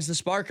Braun brings the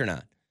spark or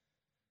not.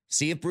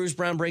 See if Bruce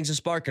Brown brings a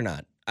spark or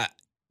not.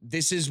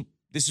 This is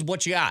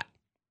what you got.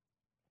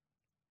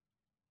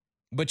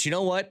 But you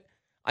know what?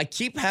 I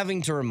keep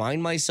having to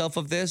remind myself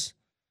of this.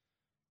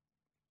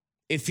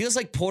 It feels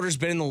like Porter's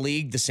been in the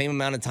league the same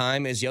amount of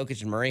time as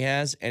Jokic and Murray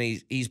has, and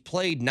he's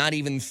played not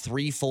even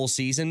 3 full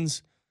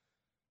seasons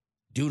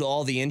due to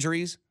all the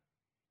injuries.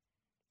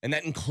 And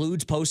that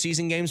includes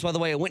postseason games, by the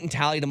way. I went and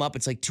tallied them up.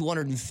 It's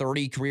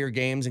 230 career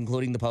games,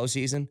 including the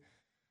postseason.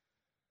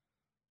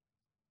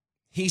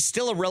 He's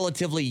still a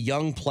relatively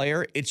young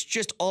player. It's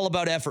just all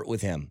about effort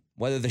with him.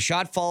 Whether the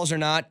shot falls or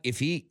not,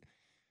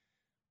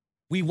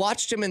 we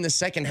watched him in the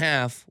second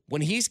half.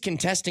 When he's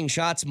contesting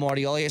shots,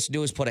 Marty, all he has to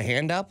do is put a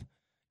hand up.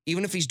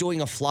 Even if he's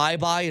doing a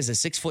flyby as a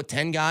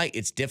 6'10" guy,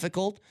 it's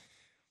difficult.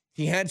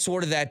 He had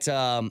sort of that,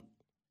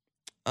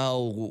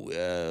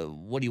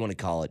 what do you want to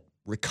call it?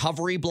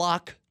 Recovery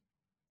block.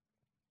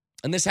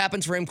 And this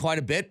happens for him quite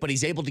a bit, but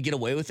he's able to get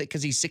away with it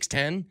because he's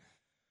 6'10",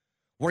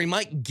 where he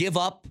might give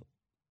up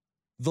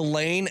the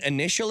lane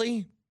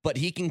initially, but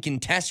he can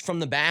contest from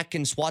the back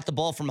and swat the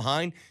ball from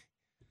behind.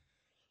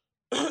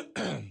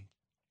 I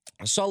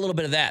saw a little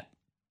bit of that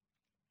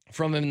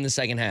from him in the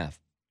second half.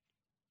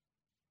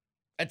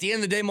 At the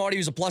end of the day, Marty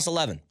was a plus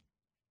 11.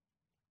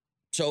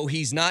 So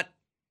he's not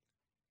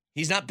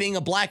being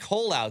a black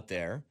hole out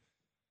there.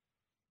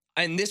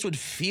 And this would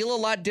feel a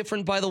lot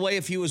different, by the way,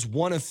 if he was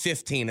 1 of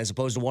 15 as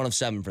opposed to 1 of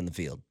 7 from the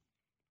field.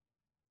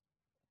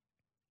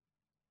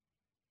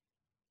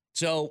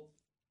 So,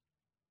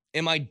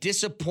 am I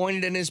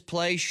disappointed in his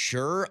play?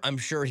 Sure, I'm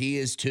sure he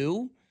is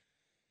too.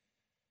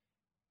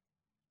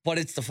 But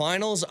it's the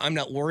finals. I'm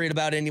not worried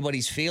about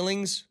anybody's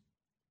feelings.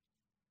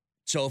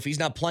 So if he's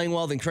not playing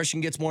well, then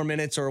Christian gets more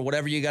minutes or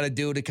whatever you got to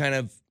do to kind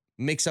of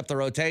mix up the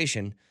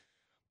rotation.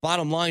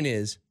 Bottom line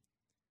is,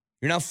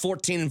 You're now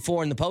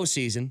 14-4 in the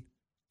postseason.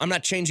 I'm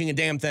not changing a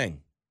damn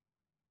thing.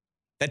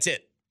 That's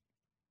it.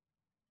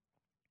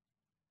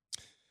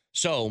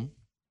 So,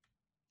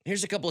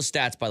 here's a couple of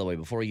stats, by the way,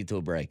 before we get to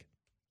a break.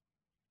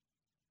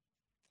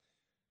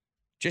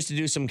 Just to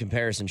do some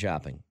comparison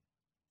shopping.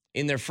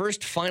 In their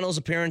first finals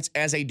appearance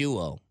as a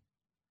duo,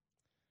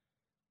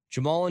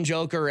 Jamal and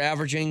Joker are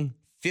averaging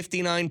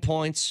 59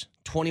 points,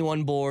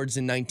 21 boards,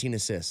 and 19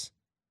 assists.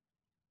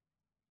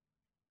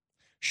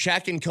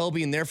 Shaq and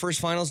Kobe in their first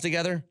finals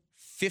together,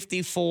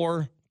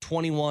 54,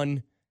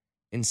 21,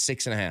 and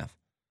 6.5.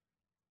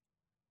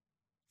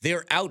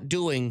 They're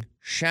outdoing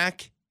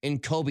Shaq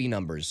and Kobe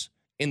numbers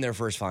in their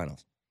first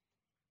finals.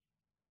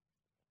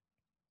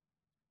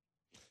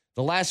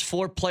 The last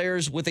 4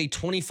 players with a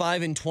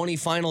 25-20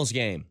 finals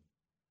game: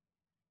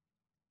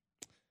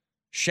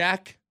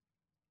 Shaq,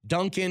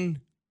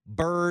 Duncan,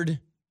 Bird,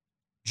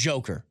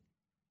 Joker.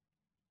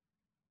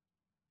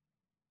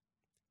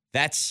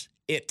 That's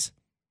it.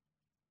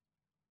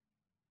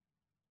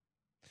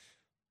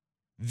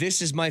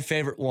 This is my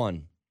favorite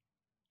one.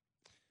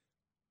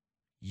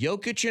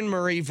 Jokic and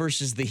Murray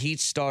versus the Heat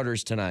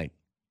starters tonight.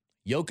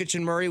 Jokic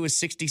and Murray with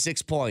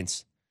 66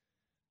 points.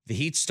 The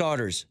Heat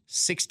starters,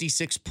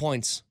 66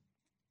 points.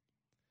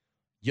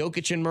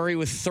 Jokic and Murray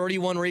with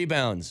 31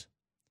 rebounds.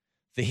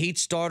 The Heat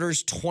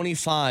starters,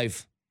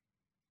 25.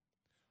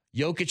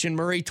 Jokic and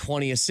Murray,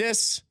 20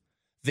 assists.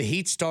 The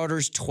Heat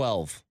starters,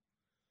 12.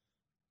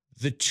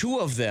 The two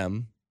of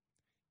them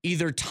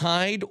either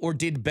tied or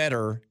did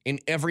better in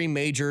every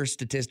major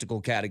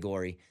statistical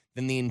category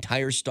than the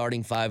entire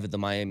starting 5 of the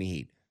Miami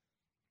Heat.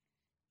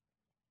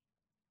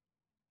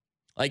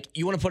 Like,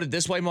 you want to put it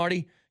this way,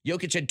 Marty?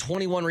 Jokic had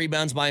 21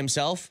 rebounds by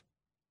himself.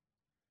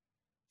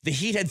 The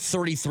Heat had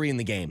 33 in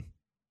the game.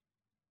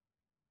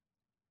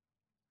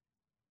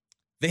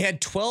 They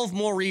had 12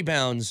 more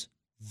rebounds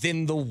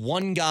than the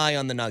one guy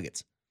on the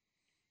Nuggets.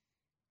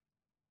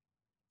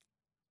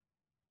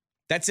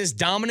 That's as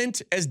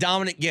dominant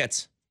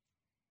gets.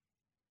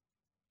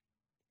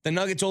 The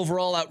Nuggets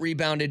overall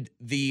out-rebounded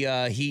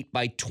the Heat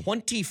by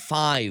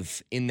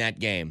 25 in that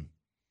game.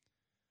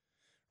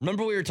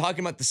 Remember we were talking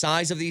about the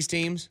size of these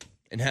teams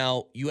and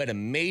how you had a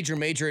major,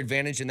 major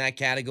advantage in that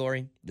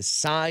category? The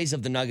size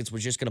of the Nuggets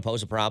was just going to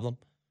pose a problem.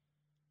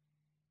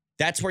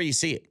 That's where you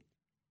see it.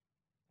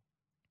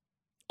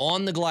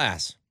 On the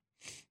glass.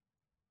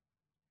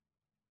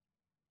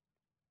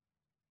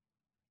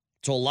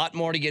 So a lot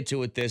more to get to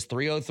with this.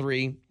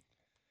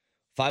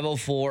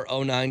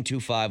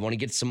 303-504-0925. I want to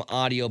get some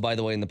audio, by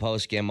the way, in the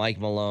postgame. Mike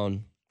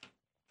Malone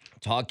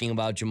talking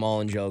about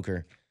Jamal and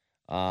Joker.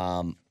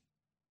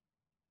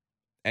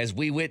 As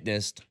we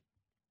witnessed,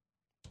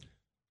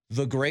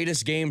 the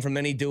greatest game from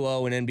any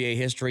duo in NBA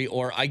history,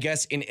 or I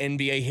guess in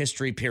NBA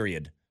history,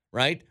 period,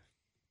 right?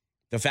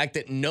 The fact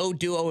that no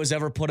duo has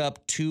ever put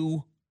up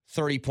 2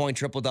 30-point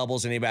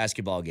triple-doubles in a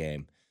basketball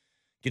game.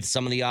 Get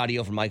some of the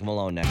audio from Mike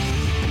Malone next.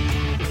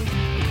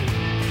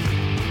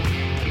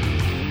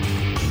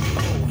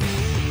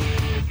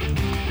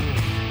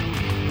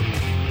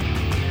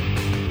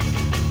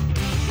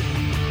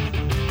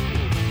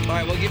 All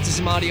right, we'll get to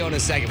some audio in a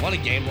second. What a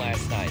game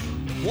last night.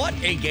 What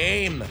a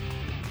game.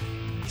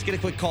 Let's get a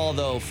quick call,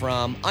 though,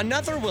 from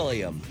another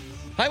William.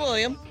 Hi,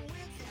 William.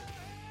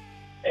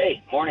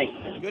 Hey,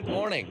 morning. Good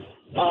morning.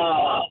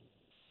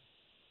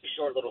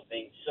 Short little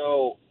thing.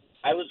 So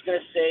I was going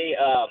to say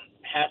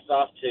hats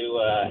off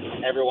to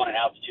everyone at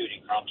Altitude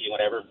and Crumpy and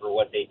whatever for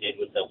what they did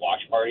with the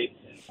watch party.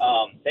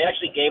 They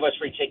actually gave us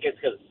free tickets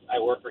because I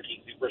work for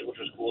King Supers, which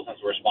was cool since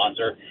we're a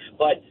sponsor.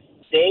 But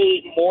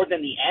they, more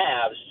than the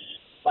Avs,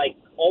 like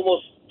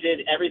almost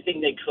did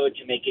everything they could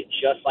to make it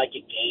just like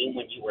a game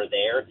when you were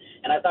there.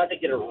 And I thought they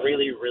did a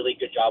really, really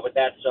good job with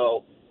that.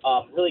 So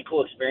really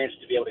cool experience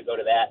to be able to go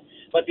to that.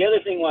 But the other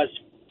thing was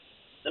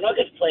the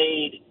Nuggets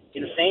played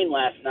insane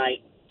last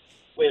night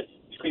with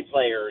 3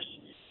 players.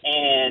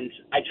 And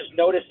I just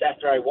noticed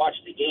after I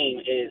watched the game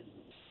is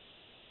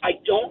I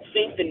don't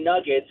think the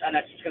Nuggets, and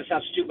that's going to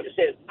sound stupid to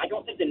say this, I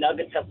don't think the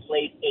Nuggets have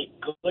played a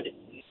good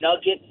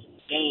Nuggets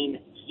game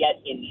yet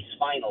in these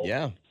finals.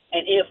 Yeah.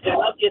 And if the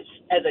Nuggets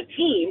as a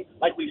team,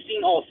 like we've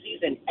seen all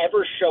season,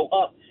 ever show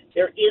up,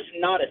 there is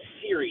not a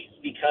series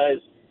because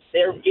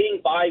they're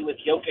getting by with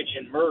Jokic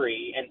and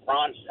Murray and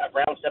Brown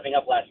stepping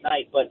up last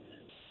night. But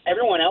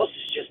everyone else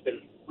has just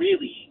been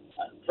really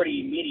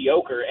pretty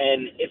mediocre.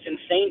 And it's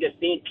insane to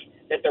think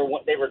that they're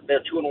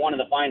 2-1 in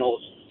the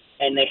finals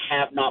and they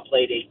have not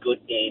played a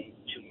good game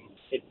to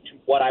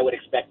what I would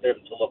expect them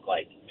to look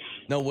like.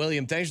 No,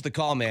 William, thanks for the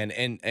call, man.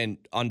 And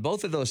on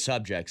both of those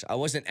subjects, I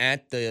wasn't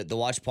at the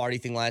watch party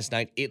thing last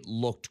night. It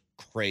looked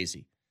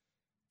crazy.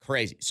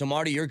 Crazy. So,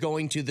 Marty, you're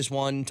going to this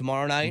one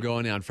tomorrow night? I'm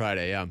going on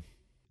Friday, yeah.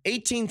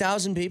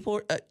 18,000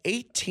 people?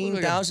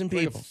 18,000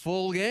 people. Like a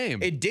full game.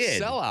 It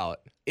did. Sellout.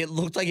 It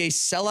looked like a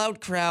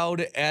sellout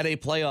crowd at a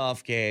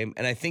playoff game,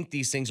 and I think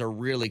these things are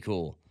really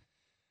cool.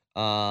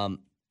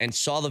 And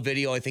saw the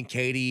video. I think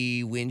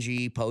Katie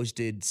Wingy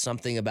posted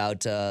something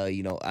about, I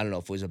don't know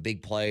if it was a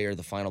big play or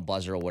the final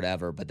buzzer or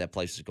whatever, but that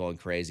place is going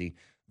crazy.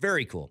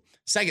 Very cool.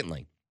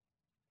 Secondly,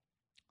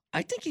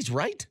 I think he's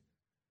right.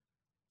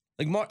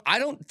 Like, Mark, I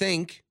don't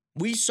think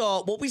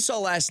what we saw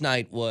last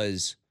night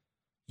was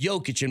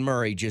Jokic and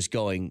Murray just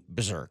going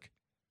berserk.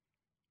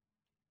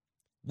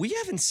 We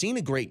haven't seen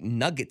a great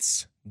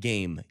Nuggets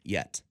game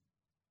yet.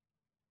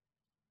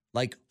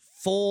 Like,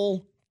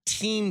 full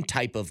team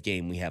type of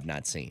game we have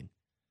not seen.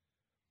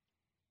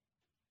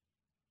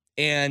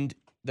 And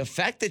the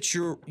fact that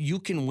you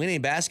can win a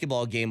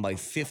basketball game by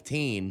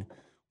 15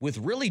 with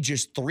really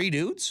just 3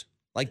 dudes,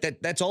 like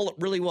that's all it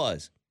really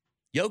was.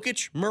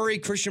 Jokic, Murray,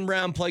 Christian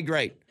Brown played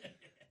great.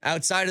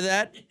 Outside of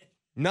that,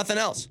 nothing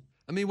else.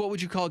 I mean, what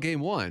would you call game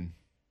 1?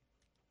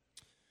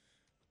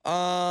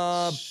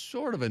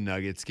 Sort of a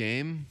Nuggets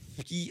game.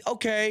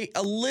 Okay,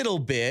 a little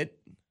bit.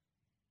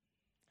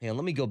 Yeah,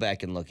 let me go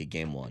back and look at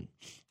game 1.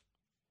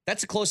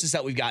 That's the closest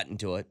that we've gotten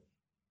to it.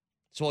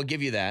 So I'll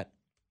give you that.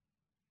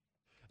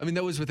 I mean,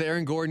 that was with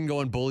Aaron Gordon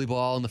going bully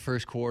ball in the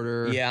first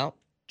quarter. Yeah.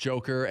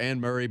 Joker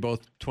and Murray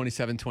both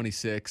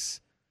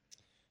 27-26.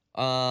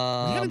 We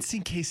haven't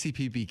seen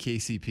KCP be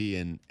KCP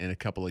in a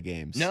couple of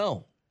games.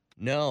 No.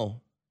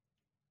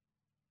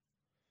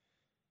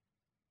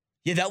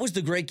 Yeah, that was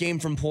the great game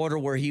from Porter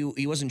where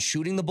he wasn't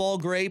shooting the ball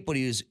great, but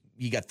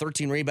he got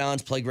 13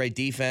 rebounds, played great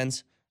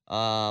defense.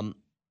 I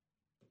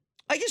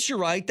guess you're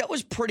right. That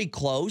was pretty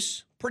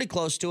close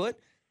to it.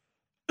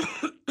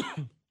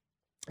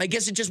 I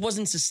guess it just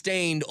wasn't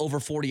sustained over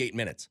 48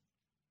 minutes.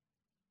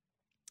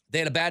 They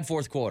had a bad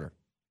fourth quarter.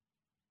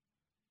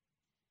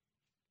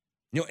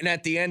 You know, and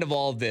at the end of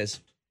all of this,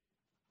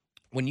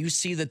 when you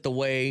see that the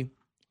way,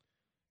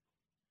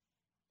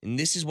 and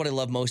this is what I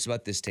love most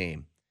about this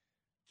team,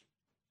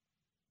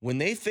 when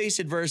they face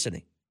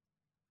adversity,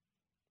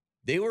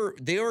 they were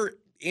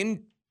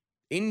in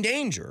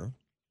danger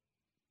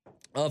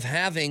of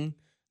having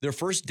their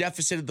first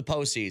deficit of the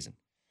postseason,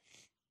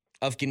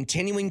 of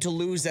continuing to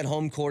lose that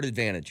home court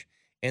advantage.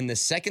 And the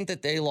second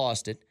that they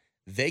lost it,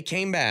 they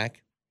came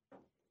back,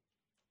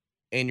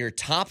 and your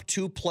top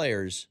 2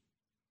 players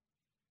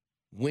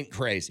went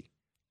crazy.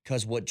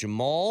 Because what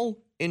Jamal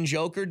and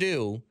Joker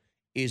do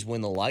is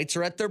when the lights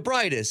are at their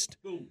brightest,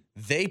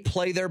 they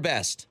play their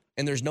best,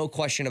 and there's no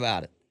question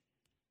about it.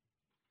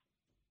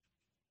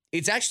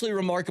 It's actually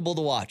remarkable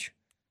to watch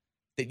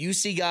that you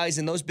see guys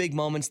in those big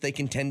moments, they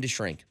can tend to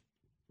shrink.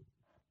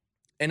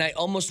 And I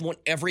almost want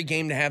every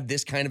game to have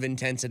this kind of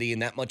intensity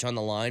and that much on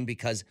the line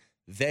because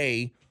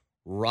they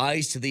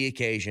rise to the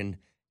occasion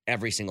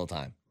every single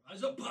time.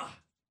 Rise up.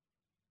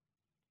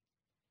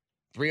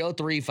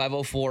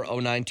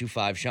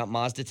 303-504-0925, Shop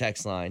Mazda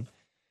text line.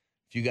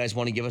 If you guys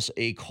want to give us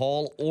a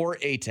call or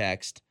a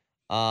text.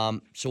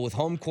 So with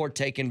home court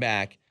taken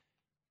back,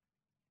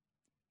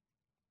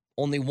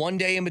 only one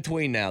day in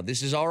between now.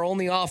 This is our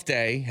only off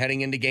day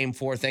heading into game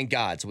 4, thank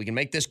God. So we can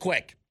make this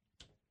quick.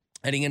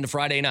 Heading into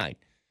Friday night.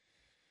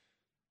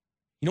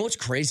 You know what's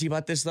crazy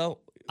about this, though?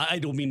 I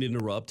don't mean to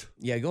interrupt.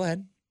 Yeah, go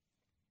ahead.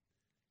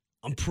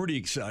 I'm pretty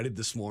excited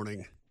this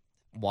morning.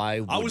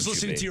 Why? I was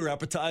listening to your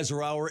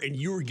appetizer hour, and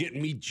you were getting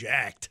me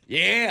jacked.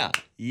 Yeah,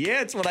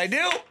 it's what I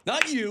do.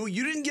 Not you.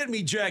 You didn't get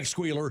me jacked,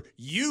 Squealer.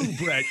 You,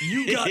 Brett,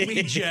 you got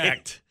me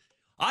jacked.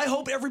 I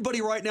hope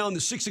everybody right now in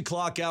the 6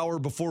 o'clock hour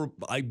before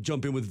I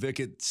jump in with Vic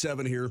at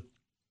 7 here,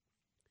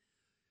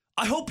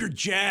 I hope you're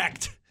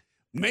jacked.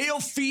 Male,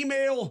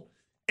 female,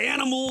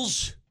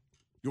 animals.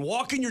 You're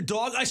walking your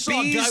dog. I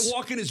saw a guy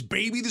walking his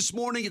baby this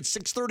morning at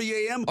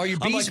 6:30 a.m. Are your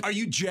bees? I'm like, are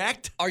you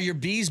jacked? Are your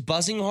bees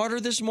buzzing harder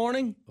this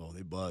morning? Oh,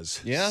 they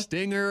buzz. Yeah.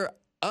 Stinger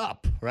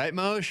up, right,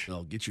 Moshe?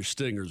 No, get your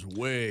stingers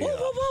way Whoa,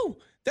 up. whoa.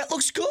 That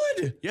looks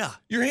good. Yeah.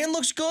 Your hand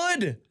looks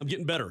good. I'm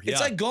getting better. Yeah.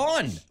 It's like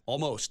gone.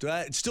 Almost.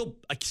 I still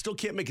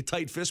can't make a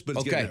tight fist, but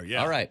it's getting there.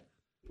 Yeah. All right.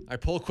 All right,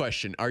 poll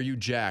question. Are you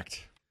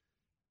jacked?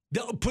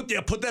 Put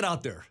that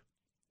out there.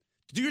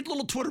 Do your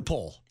little Twitter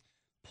poll.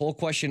 Poll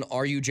question,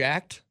 are you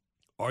jacked?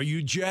 Are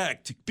you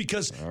jacked?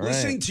 Because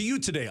listening to you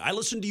today, I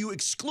listened to you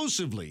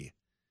exclusively.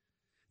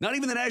 Not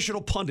even the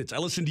national pundits. I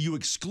listened to you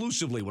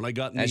exclusively when I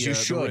got in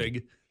the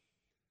rig.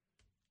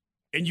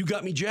 And you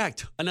got me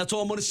jacked. And that's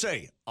all I'm going to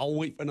say. I'll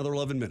wait another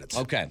 11 minutes.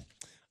 Okay.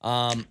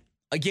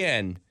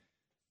 Again,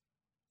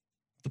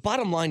 the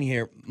bottom line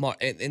here, Mark,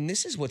 and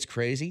this is what's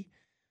crazy.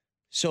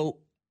 So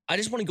I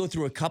just want to go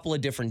through a couple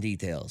of different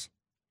details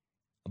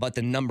about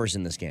the numbers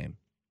in this game.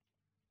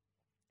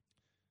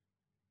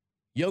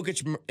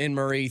 Jokic and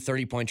Murray,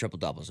 30-point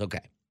triple-doubles.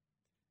 Okay.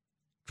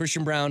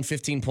 Christian Brown,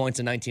 15 points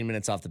and 19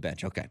 minutes off the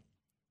bench. Okay.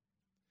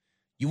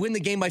 You win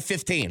the game by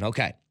 15.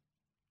 Okay.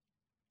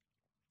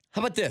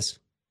 How about this?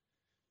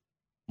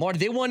 Marty,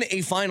 they won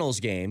a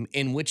finals game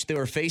in which they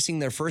were facing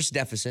their first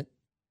deficit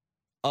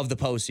of the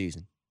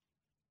postseason,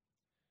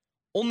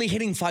 only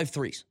hitting 5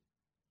 threes.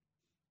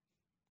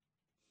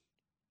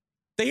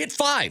 They hit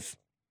 5.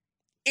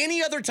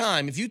 Any other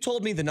time, if you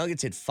told me the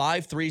Nuggets hit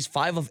 5 threes,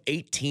 5 of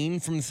 18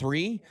 from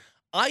 3,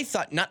 I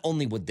thought not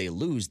only would they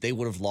lose, they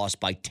would have lost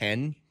by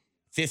 10,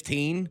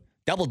 15,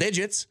 double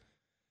digits.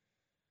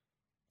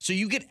 So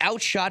you get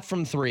outshot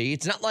from 3.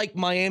 It's not like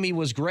Miami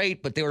was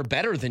great, but they were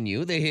better than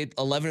you. They hit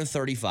 11 of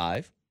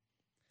 35.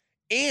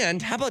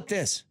 And how about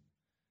this?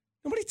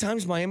 How many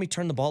times Miami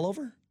turned the ball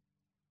over?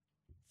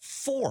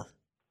 4.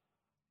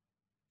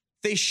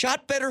 They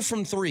shot better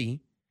from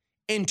 3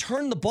 and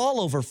turned the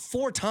ball over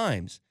 4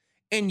 times,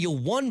 and you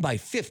won by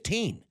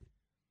 15.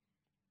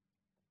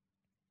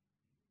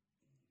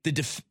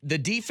 The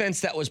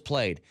defense that was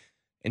played,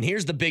 and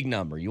here's the big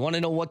number. You want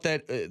to know what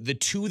the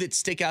two that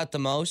stick out the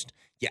most?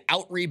 You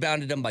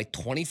out-rebounded them by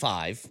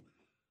 25.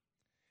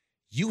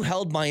 You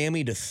held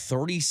Miami to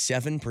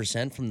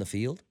 37% from the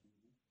field.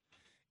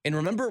 And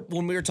remember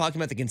when we were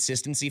talking about the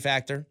consistency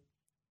factor?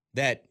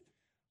 That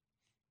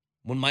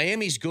when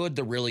Miami's good,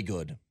 they're really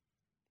good.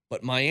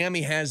 But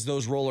Miami has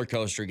those roller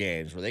coaster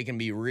games where they can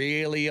be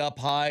really up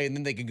high and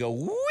then they can go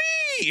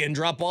whee and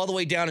drop all the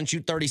way down and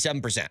shoot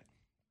 37%.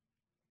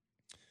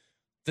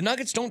 The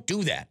Nuggets don't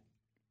do that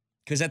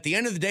because at the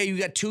end of the day, you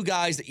got 2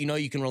 guys that you know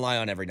you can rely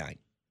on every night.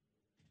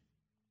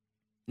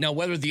 Now,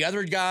 whether the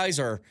other guys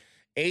are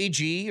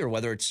AG or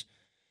whether it's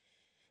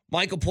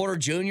Michael Porter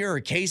Jr.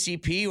 or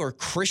KCP or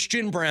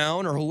Christian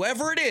Brown or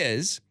whoever it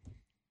is,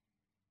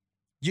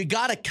 you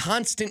got a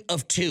constant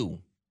of 2.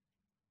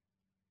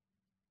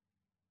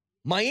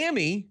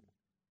 Miami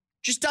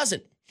just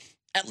doesn't,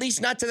 at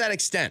least not to that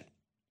extent.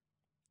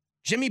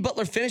 Jimmy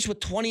Butler finished with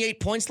 28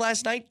 points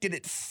last night. Did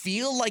it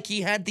feel like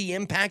he had the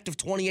impact of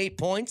 28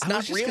 points? Not I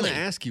was just really. going to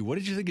ask you, what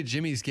did you think of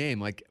Jimmy's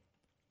game? Like,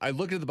 I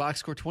looked at the box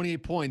score,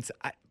 28 points.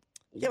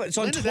 Yeah, but it's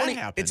on 20.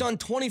 It's on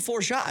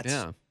 24 shots.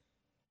 Yeah.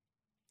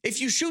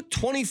 If you shoot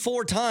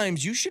 24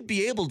 times, you should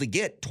be able to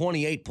get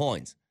 28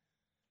 points.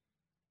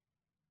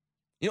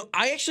 You know,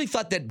 I actually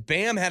thought that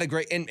Bam had a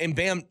great, and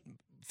Bam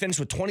finished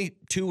with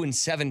 22 and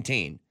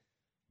 17.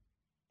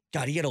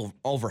 God, he had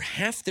over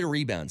half their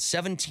rebounds,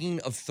 17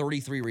 of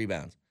 33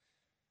 rebounds.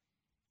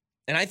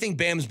 And I think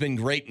Bam's been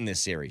great in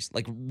this series,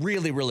 like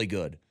really, really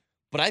good.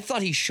 But I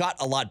thought he shot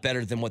a lot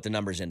better than what the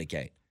numbers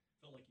indicate.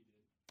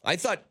 I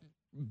thought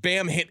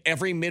Bam hit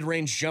every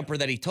mid-range jumper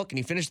that he took, and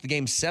he finished the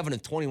game 7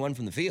 of 21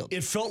 from the field.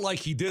 It felt like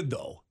he did,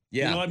 though.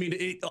 Yeah. You know, I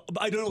mean,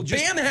 I don't know.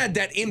 Bam had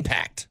that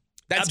impact.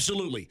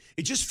 Absolutely.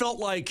 It just felt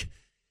like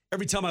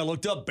every time I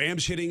looked up,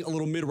 Bam's hitting a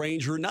little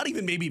mid-range, or not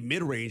even maybe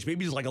mid-range.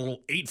 Maybe he's like a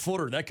little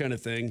 8-footer, that kind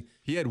of thing.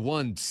 He had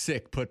one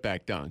sick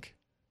putback dunk.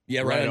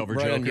 Yeah, right over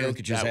Joker. On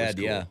Jokic's head,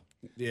 cool. Yeah.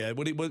 Yeah,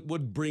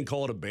 would Breen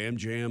call it a Bam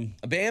jam?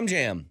 A Bam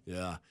jam.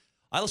 Yeah.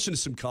 I listened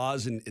to some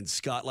Kaz and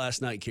Scott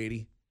last night,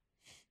 Katie.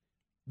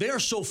 They are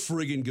so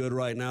friggin' good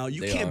right now.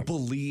 You can't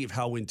believe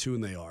how in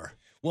tune they are.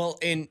 Well,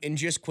 and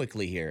just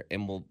quickly here,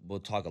 and we'll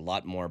talk a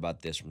lot more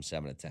about this from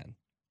 7 to 10.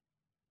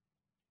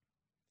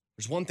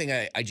 There's one thing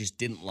I just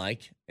didn't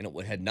like, and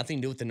it had nothing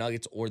to do with the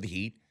Nuggets or the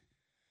Heat.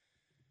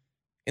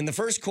 In the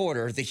first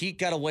quarter, the Heat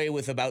got away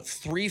with about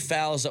 3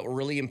 fouls that were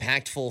really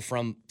impactful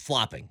from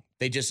flopping.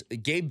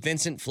 Gabe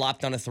Vincent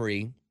flopped on a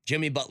 3.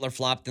 Jimmy Butler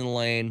flopped in the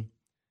lane.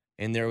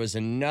 And there was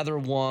another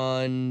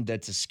one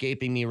that's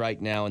escaping me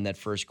right now in that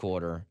first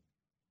quarter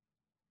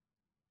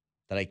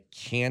that I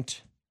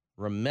can't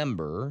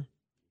remember.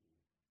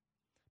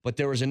 But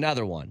there was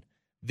another one.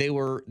 They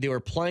were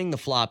playing the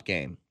flop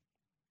game.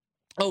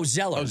 Oh,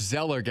 Zeller. Oh,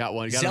 Zeller got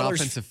one. He got an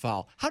offensive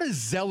foul. How does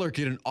Zeller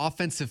get an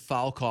offensive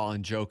foul call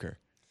on Joker?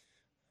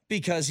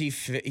 Because he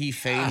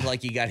feigned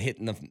like he got hit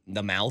in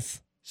the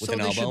mouth with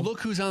an elbow. So they should look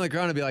who's on the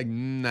ground and be like,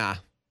 nah,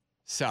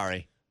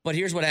 sorry. But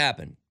here's what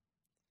happened.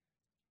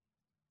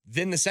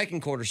 Then the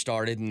second quarter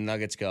started, and the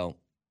Nuggets go,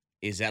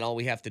 is that all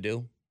we have to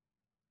do?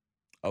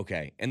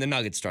 Okay. And the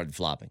Nuggets started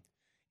flopping.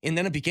 And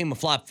then it became a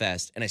flop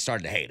fest, and I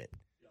started to hate it.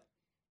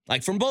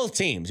 Like, from both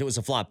teams, it was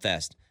a flop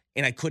fest,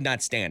 and I could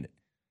not stand it.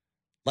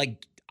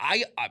 Like,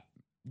 I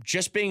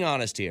just being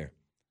honest here,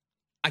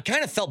 I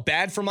kind of felt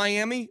bad for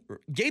Miami.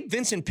 Gabe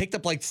Vincent picked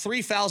up like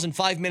 3 fouls in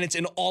 5 minutes,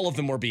 and all of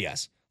them were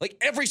BS. Like,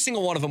 every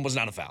single one of them was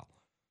not a foul.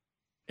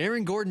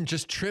 Aaron Gordon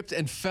just tripped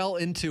and fell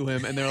into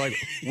him, and they're like,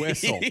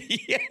 whistle.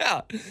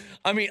 Yeah.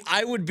 I mean,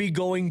 I would be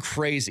going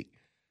crazy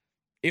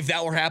if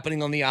that were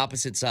happening on the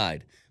opposite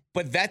side.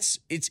 But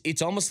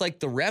it's almost like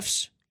the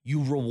refs,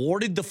 you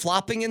rewarded the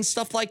flopping and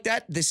stuff like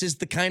that. This is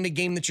the kind of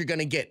game that you're going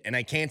to get, and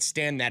I can't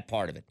stand that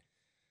part of it.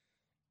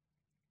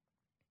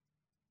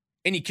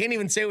 And you can't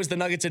even say it was the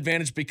Nuggets'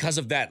 advantage because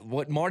of that.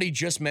 What Marty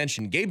just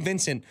mentioned, Gabe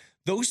Vincent,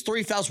 those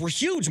 3 fouls were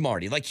huge,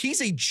 Marty. Like,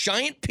 he's a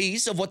giant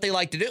piece of what they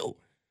like to do.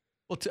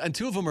 Well, and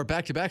 2 of them are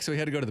back-to-back, so he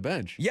had to go to the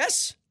bench.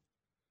 Yes.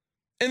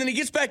 And then he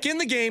gets back in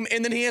the game,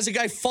 and then he has a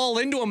guy fall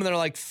into him, and they're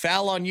like,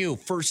 foul on you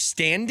for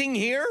standing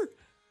here?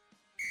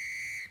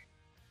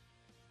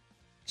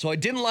 So I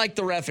didn't like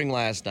the reffing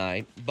last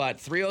night, but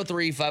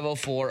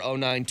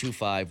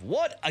 303-504-0925.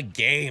 What a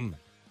game.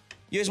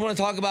 You guys want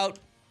to talk about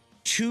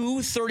 2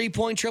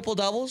 30-point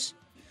triple-doubles?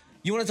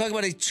 You want to talk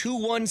about a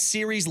 2-1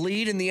 series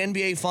lead in the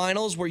NBA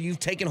Finals where you've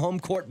taken home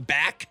court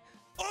back?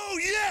 Oh,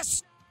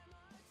 yes!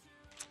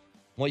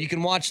 Well, you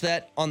can watch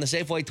that on the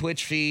Safeway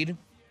Twitch feed.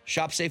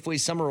 Shop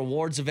Safeway's Summer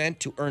Rewards event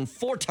to earn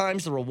 4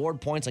 times the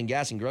reward points on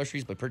gas and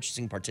groceries by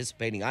purchasing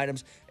participating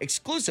items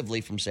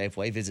exclusively from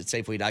Safeway. Visit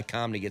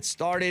Safeway.com to get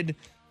started.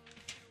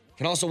 You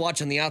can also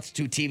watch on the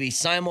Altitude TV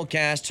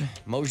simulcast.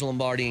 Moshe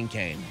Lombardi and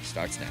Kane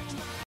starts next.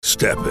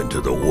 Step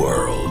into the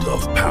world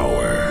of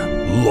power,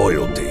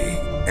 loyalty,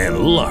 and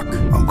luck.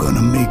 I'm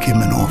gonna make him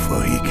an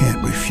offer he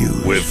can't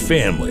refuse. With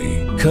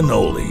family,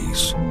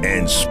 cannolis,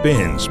 and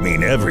spins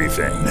mean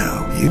everything.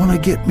 Now, you wanna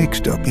get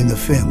mixed up in the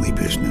family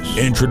business.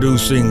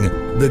 Introducing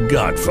The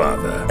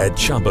Godfather at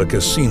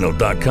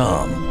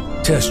ChumbaCasino.com.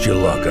 Test your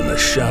luck in the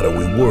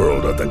shadowy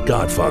world of The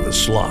Godfather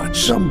slot.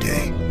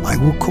 Someday, I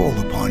will call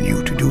upon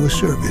you to do a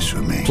service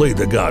for me. Play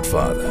The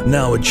Godfather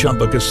now at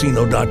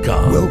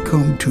ChumbaCasino.com.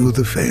 Welcome to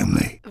the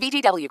family.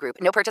 VGW Group.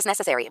 No purchase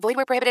necessary. Void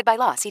where prohibited by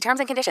law. See terms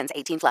and conditions.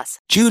 18+.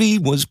 Judy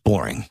was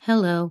boring.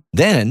 Hello.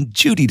 Then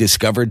Judy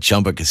discovered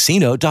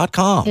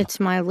ChumbaCasino.com. It's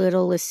my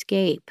little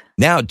escape.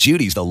 Now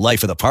Judy's the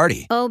life of the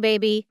party. Oh,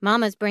 baby,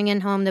 mama's bringing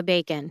home the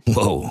bacon.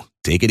 Whoa,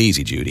 take it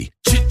easy, Judy.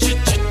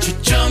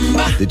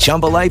 The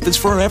Chumba life is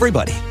for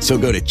everybody. So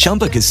go to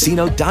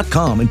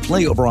ChumbaCasino.com and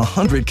play over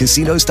 100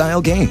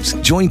 casino-style games.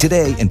 Join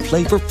today and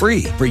play for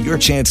free for your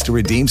chance to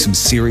redeem some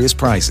serious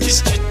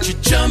prizes.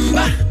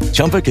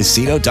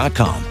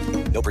 ChumbaCasino.com.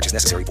 No purchase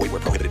necessary. Void where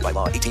prohibited by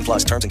law.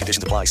 18+. Terms and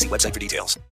conditions apply. See website for details.